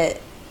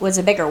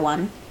a bigger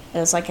one. It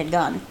was like a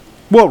gun.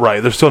 Well,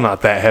 right, they're still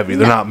not that heavy.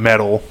 They're not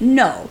metal.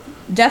 No,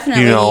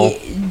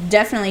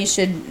 definitely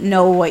should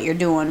know what you're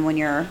doing when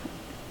you're.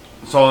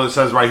 so it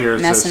says right here,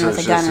 it Messing says,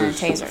 with a gun and a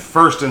taser.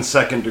 first and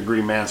second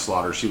degree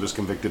manslaughter. She was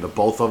convicted of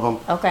both of them.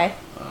 Okay.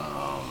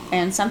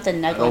 And something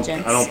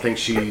negligence. I don't think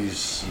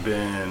she's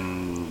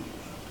been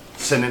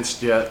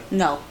sentenced yet.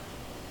 No.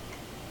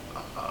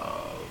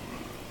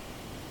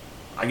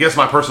 I guess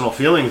my personal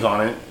feelings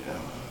on it,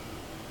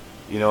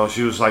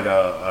 she was like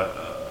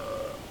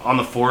on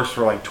the force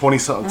for like 20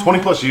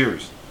 plus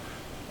years.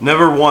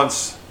 Never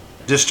once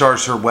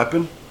discharged her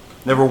weapon.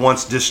 Never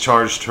once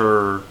discharged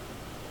her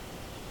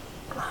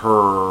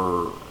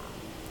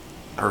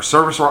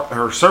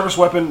service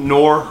weapon,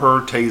 nor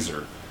her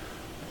taser.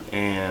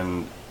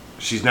 And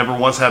she's never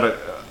once had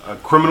a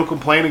criminal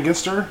complaint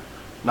against her,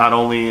 not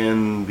only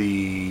in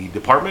the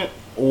department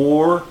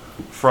or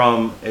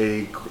from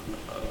anybody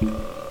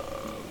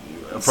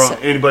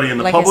in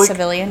the like public. a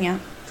civilian, yeah.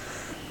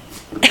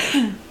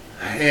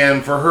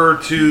 And for her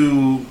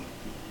to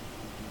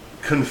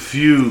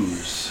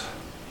confuse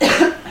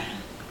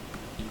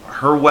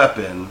her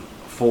weapon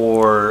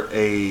for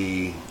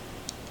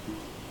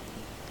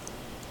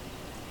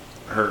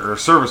her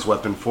service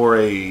weapon for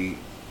a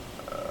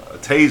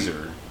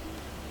taser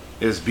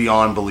is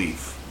beyond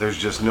belief. There's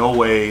just no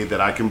way that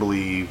I can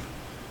believe,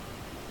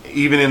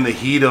 even in the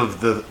heat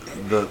of the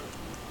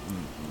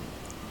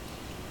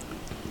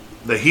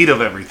heat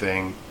of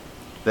everything,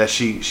 that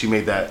she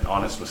made that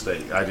honest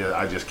mistake.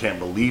 I just can't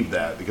believe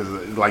that, because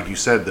like you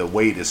said, the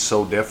weight is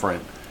so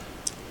different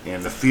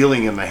and the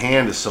feeling in the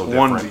hand is so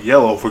different. One's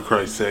yellow, for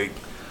Christ's sake.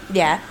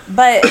 Yeah,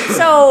 but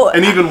so.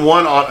 And even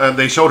one,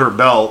 they showed her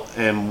belt,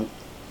 and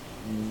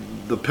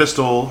the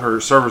pistol, her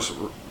service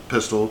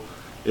pistol,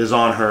 is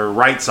on her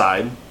right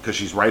side because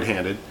she's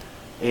right-handed,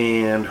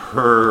 and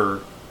her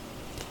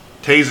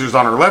taser's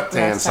on her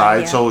left-hand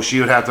side, yeah. so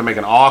she would have to make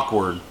an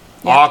awkward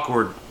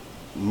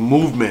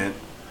movement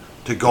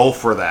to go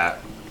for that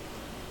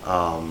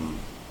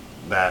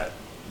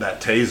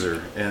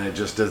taser, and it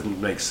just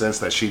doesn't make sense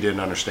that she didn't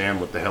understand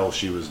what the hell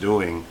she was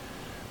doing.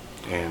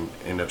 and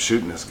end up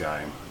shooting this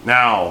guy.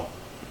 Now,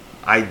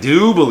 I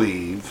do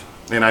believe,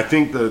 and I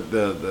think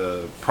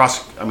the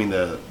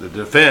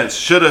defense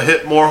should have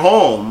hit more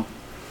home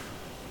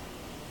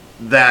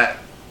that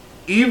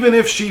even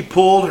if she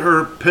pulled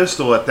her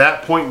pistol at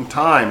that point in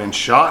time and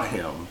shot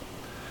him,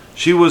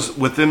 she was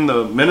within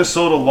the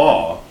Minnesota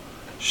law.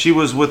 She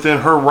was within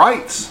her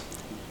rights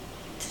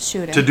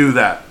Shoot him. to do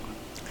that.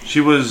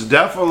 She was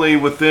definitely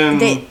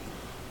within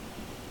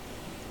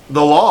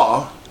the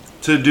law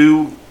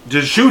to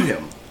shoot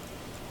him.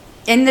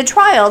 In the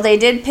trial, they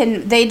did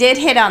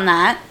hit on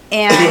that,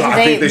 and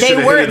I think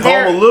they were hit it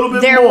home a little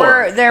bit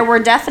more. There were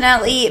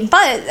definitely,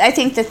 but I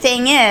think the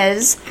thing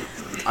is,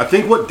 I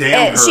think what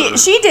damned her.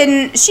 She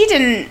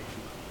didn't.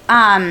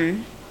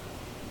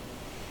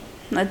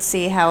 Let's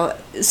see how.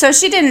 So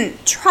she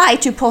didn't try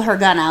to pull her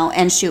gun out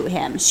and shoot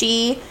him.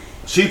 She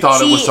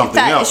thought it was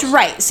something else,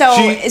 right? So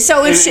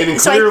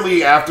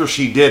clearly after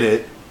she did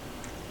it,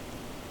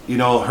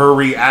 her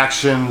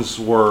reactions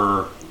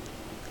were,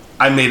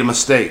 I made a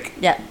mistake.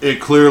 Yeah.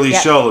 It clearly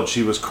showed.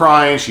 She was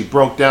crying. She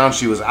broke down.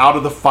 She was out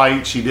of the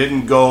fight. She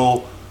didn't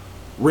go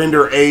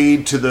render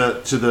aid to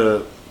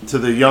the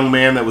young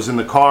man that was in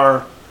the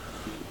car.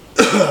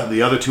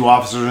 The other two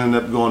officers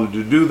ended up going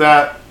to do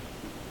that.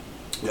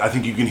 I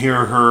think you can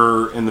hear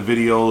her in the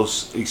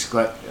videos,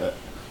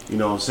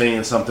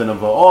 saying something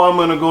about, "Oh, I'm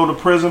going to go to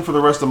prison for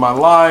the rest of my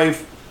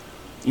life."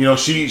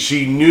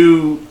 She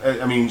knew.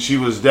 I mean, she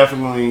was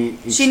definitely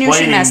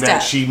explaining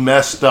that she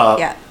messed up.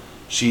 Yeah.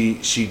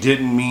 She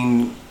didn't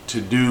mean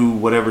to do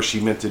whatever she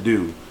meant to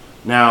do.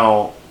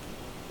 Now,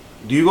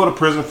 do you go to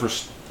prison for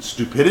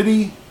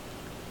stupidity?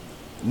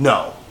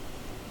 No.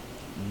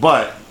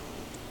 But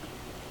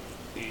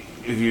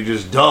if you're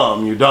just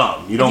dumb, you're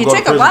dumb. You don't go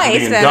to prison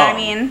for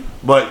being dumb.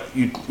 But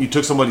you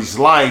took somebody's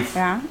life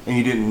and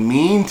you didn't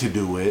mean to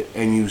do it,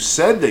 and you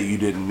said that you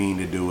didn't mean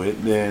to do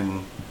it,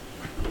 then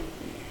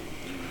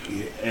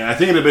and I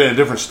think it would have been a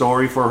different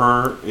story for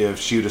her if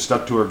she would have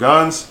stuck to her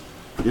guns,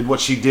 did what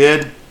she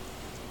did,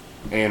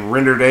 and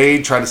rendered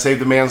aid, tried to save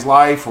the man's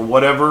life or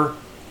whatever.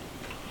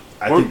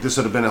 I think this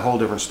would have been a whole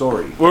different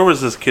story. Where was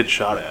this kid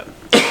shot at?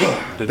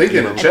 I think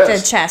in the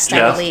chest. The chest,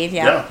 I believe,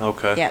 yeah.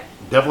 Okay. Yep.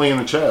 Definitely in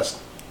the chest.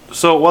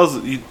 So it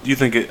was. You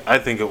think it? I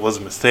think it was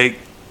a mistake.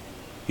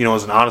 It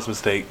was an honest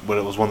mistake, but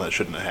it was one that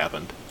shouldn't have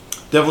happened.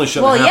 Definitely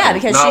shouldn't have happened. Well, yeah,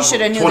 because she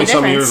should have knew the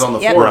difference. Years on the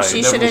yep, force,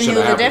 she should have knew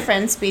the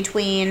difference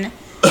between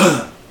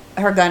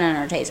her gun and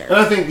her taser. And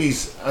I think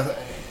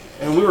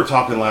and we were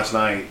talking last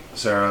night,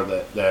 Sarah,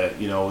 that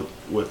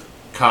with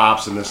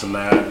cops and this and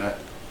that,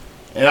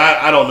 and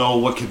I don't know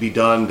what could be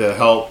done to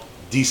help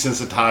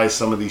desensitize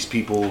some of these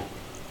people.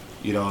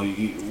 I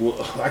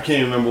can't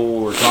even remember what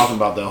we were talking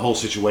about, the whole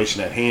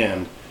situation at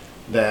hand,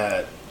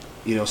 that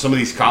some of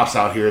these cops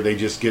out here, they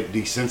just get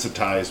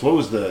desensitized. What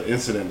was the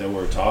incident that we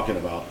were talking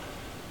about,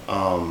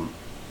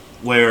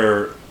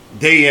 where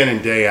day in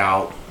and day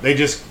out they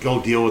just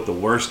go deal with the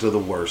worst of the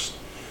worst,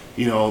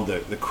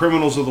 the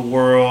criminals of the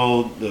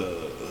world,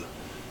 the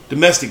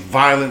domestic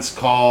violence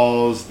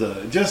calls,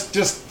 the just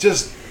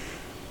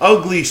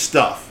ugly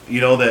stuff,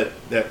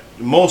 that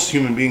most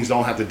human beings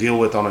don't have to deal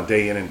with on a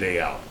day in and day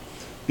out.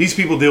 These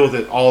people deal with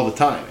it all the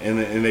time, and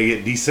they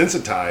get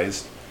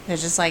desensitized. They're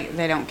just like,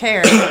 they don't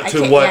care.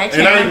 To what?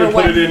 And I even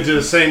put it into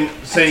the same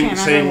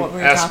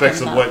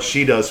aspects of what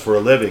she does for a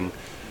living,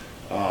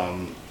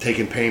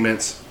 taking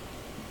payments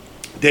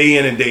day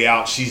in and day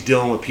out. She's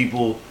dealing with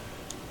people.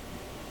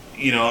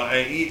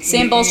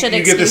 Same bullshit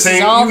you get the excuses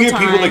same. all the You get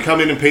time. people that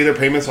come in and pay their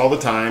payments all the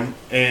time,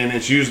 and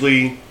it's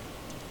usually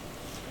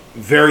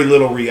very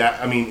little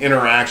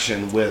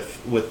interaction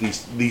with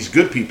these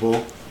good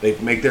people. They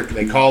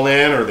call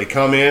in, or they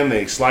come in,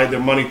 they slide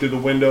their money through the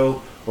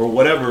window or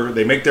whatever.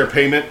 They make their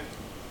payment,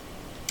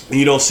 and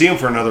you don't see them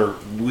for another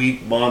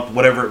week, month,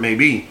 whatever it may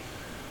be.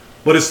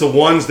 But it's the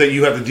ones that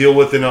you have to deal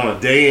with on a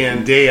day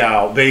in, day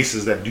out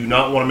basis that do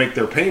not want to make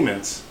their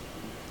payments,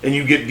 and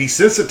you get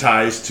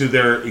desensitized to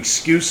their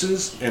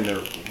excuses and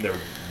their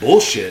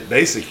bullshit,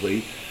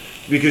 basically,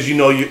 because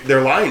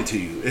they're lying to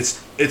you.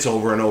 It's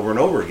over and over and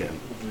over again.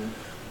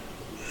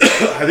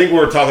 I think we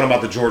were talking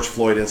about the George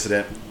Floyd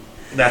incident.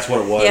 That's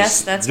what it was.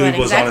 Yes, that's dude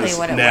was exactly on his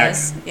what it neck.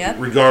 was. Yep.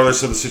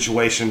 Regardless of the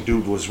situation,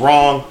 dude was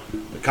wrong.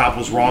 The cop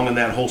was wrong in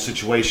that whole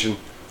situation.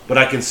 But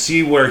I can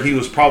see where he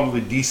was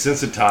probably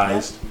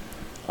desensitized,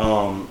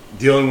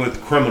 dealing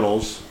with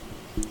criminals.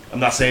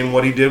 I'm not saying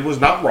what he did was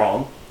not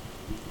wrong,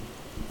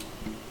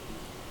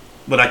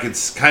 but I could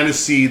kind of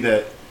see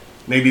that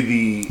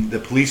maybe the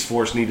police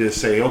force needed to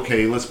say,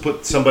 okay, let's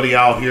put somebody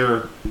out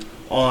here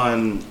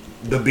on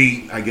the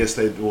beat, I guess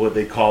what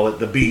they call it,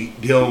 the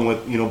beat, dealing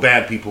with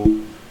bad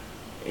people,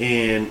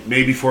 and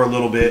maybe for a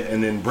little bit,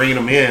 and then bringing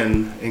them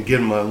in and give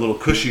them a little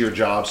cushier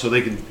job so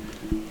they can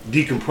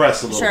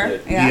decompress a little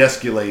bit,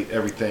 de-escalate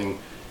everything,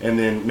 and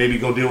then maybe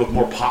go deal with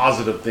more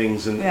positive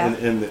things in the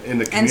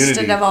community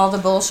instead of all the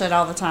bullshit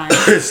all the time.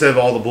 Instead of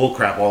all the bull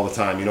crap all the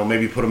time,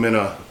 maybe put them in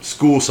a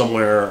school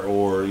somewhere,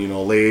 or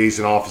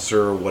liaison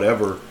officer or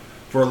whatever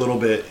for a little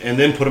bit, and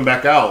then put them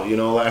back out,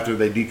 after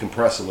they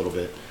decompress a little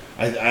bit.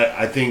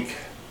 I think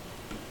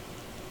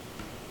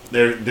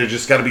there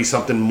just got to be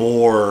something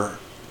more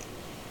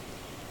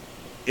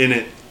in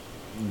it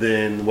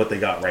than what they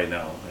got right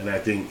now. And I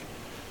think,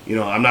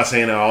 I'm not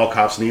saying that all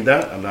cops need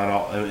that.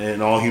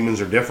 And all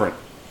humans are different.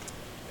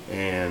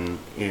 And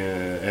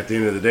at the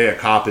end of the day, a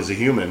cop is a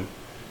human.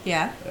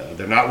 Yeah.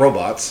 They're not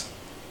robots.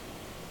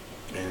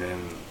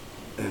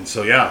 And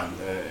so, yeah.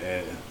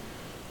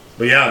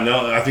 But yeah,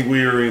 no, I think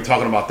we were even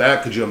talking about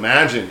that. Could you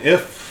imagine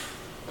if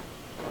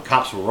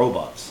cops were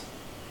robots?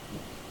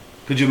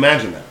 Could you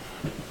imagine that?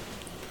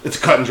 It's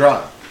cut and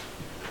dry.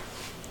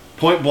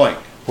 Point blank.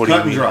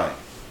 Cut and dry.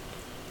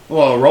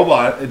 Well, a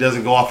robot, it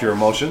doesn't go off your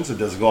emotions. It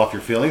doesn't go off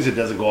your feelings. It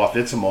doesn't go off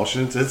its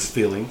emotions, its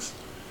feelings.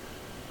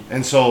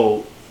 And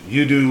so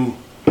you do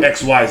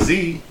X, Y,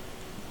 Z,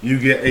 you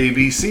get A,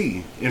 B,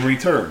 C in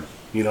return.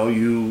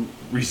 You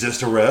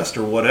resist arrest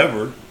or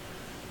whatever,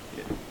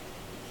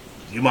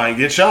 you might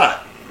get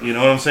shot. You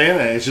know what I'm saying?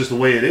 It's just the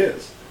way it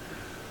is.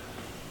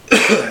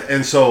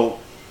 And so,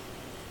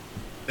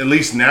 at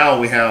least now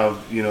we have,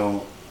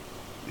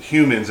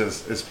 humans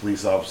as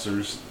police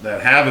officers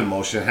that have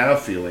emotion,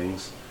 have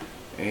feelings.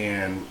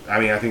 And,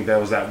 I think that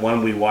was that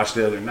one we watched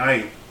the other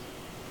night.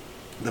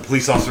 The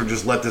police officer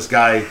just let this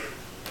guy...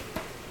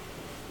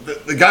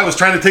 The guy was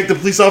trying to take the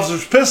police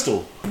officer's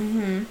pistol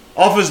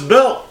off his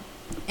belt.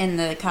 And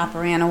the cop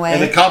ran away.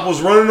 And the cop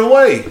was running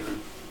away.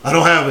 I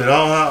don't have it.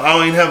 I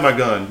don't even have my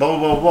gun. Blah,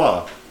 blah, blah,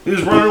 blah. He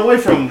was running away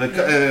from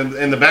him.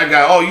 And the bad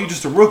guy, oh, you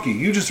just a rookie.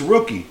 You just a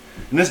rookie.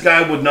 And this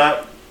guy would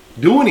not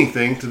do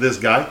anything to this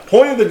guy.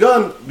 Pointed the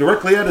gun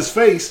directly at his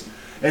face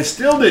and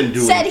still didn't do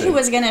anything. Said he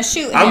was going to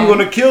shoot him. I'm going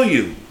to kill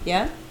you.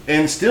 Yeah.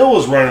 And still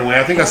was running away.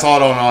 I think I saw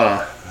it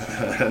on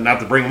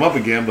not to bring him up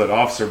again, but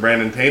Officer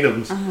Brandon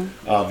Tatum's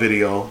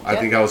video. I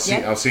think I was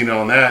seeing it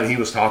on that, and he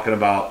was talking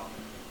about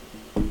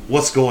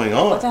what's going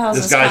on. What the hell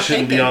is this guy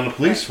shouldn't be on the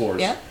police force.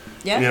 Yep.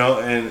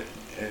 Yep. And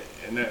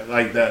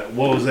like that.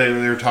 What was they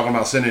were talking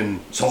about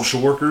sending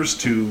social workers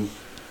to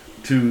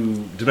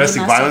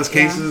domestic violence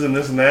cases and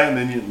this and that, and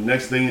then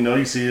next thing you know,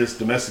 you see this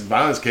domestic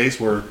violence case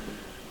where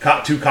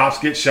two cops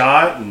get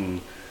shot and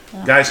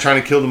guy's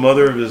trying to kill the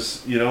mother of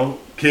his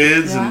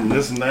kids and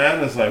this and that,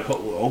 and it's like,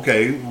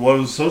 okay, what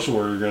was the social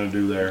worker going to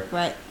do there?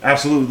 Right.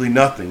 Absolutely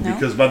nothing,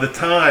 because by the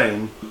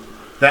time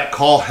that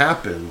call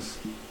happens,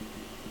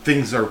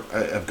 things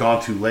have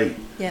gone too late.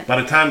 Yeah. By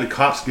the time the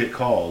cops get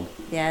called,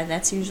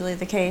 that's usually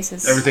the case.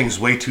 Everything's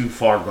way too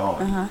far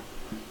gone.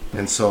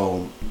 And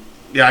so,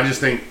 I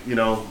just think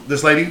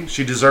this lady,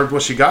 she deserved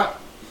what she got,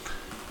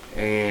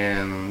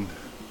 and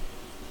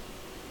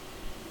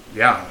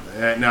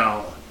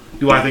now,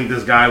 do I think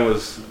this guy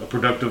was a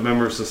productive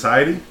member of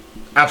society?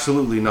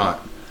 Absolutely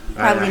not.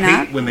 Probably I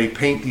not. hate when they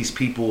paint these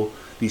people,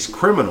 these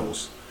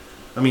criminals.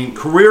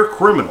 Career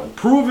criminal,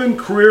 proven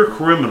career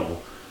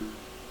criminal,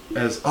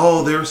 as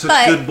they're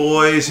such good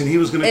boys, and he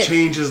was going to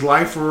change his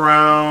life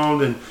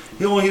around, and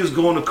he was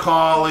going to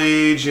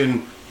college,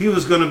 and he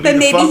was going to be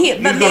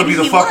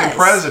the fucking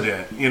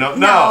president.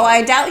 No,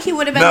 I doubt he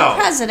would have been the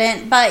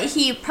president, but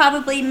he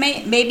probably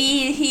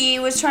maybe he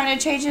was trying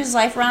to change his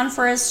life around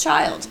for his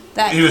child.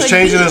 He was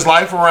changing his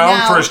life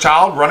around for his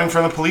child, running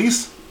from the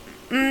police.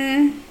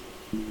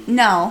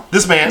 No.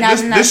 This man,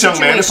 this young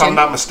man, if I'm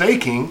not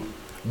mistaken,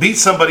 beat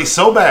somebody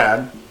so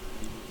bad,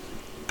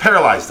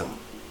 paralyzed him.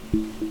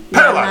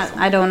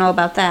 I don't know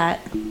about that.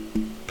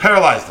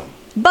 Paralyzed him.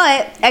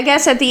 But I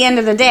guess at the end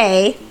of the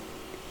day,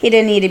 he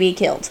didn't need to be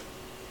killed.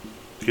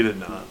 He did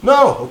not.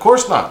 No, of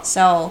course not.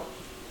 So.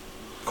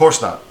 Of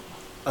course not.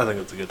 I think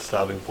it's a good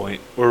stopping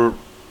point. We're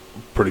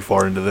pretty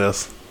far into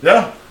this.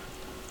 Yeah.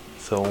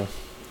 So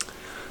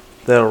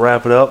that'll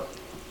wrap it up.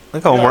 I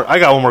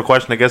got one more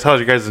question, I guess. How's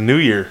your guys' New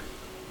Year?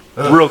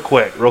 Real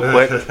quick.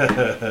 COVID.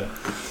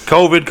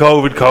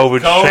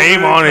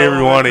 Shame on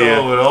every one of you.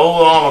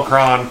 Old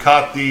Omicron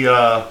caught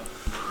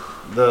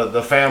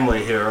the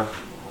family here.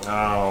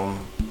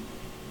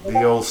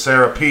 The old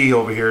Sara P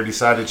over here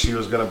decided she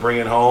was going to bring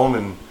it home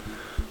and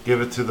give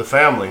it to the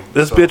family.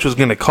 This bitch was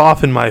going to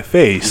cough in my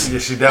face. Yeah,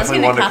 she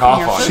definitely wanted to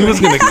cough on me. She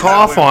was going to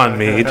cough on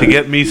me to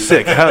get me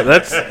sick.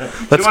 That's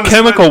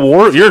chemical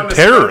war. You're a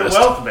terrorist.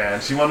 Wealth, man.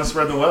 She wanted to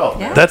spread the wealth.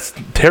 Yeah. That's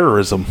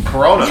terrorism.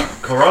 Corona.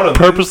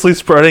 Purposely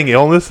spreading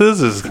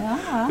illnesses is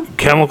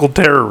chemical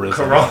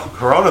terrorism.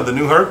 Corona, the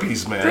new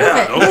herpes, man.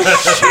 Oh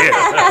shit.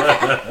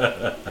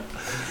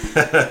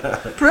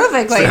 Prove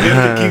it, Clayton.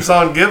 It keeps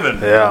on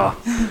giving. Yeah.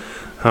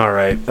 All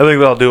right. I think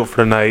that'll do it for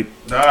tonight.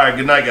 All right.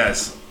 Good night,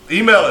 guys.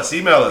 Email us.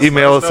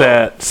 Email us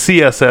at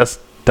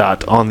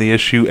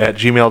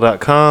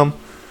css.ontheissue@gmail.com.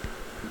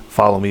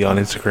 Follow me on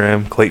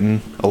Instagram,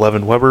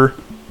 Clayton11Weber.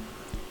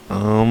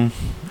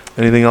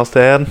 Anything else to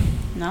add?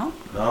 No.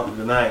 No.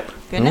 Good night.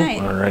 Good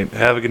night. All right.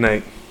 Have a good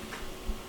night.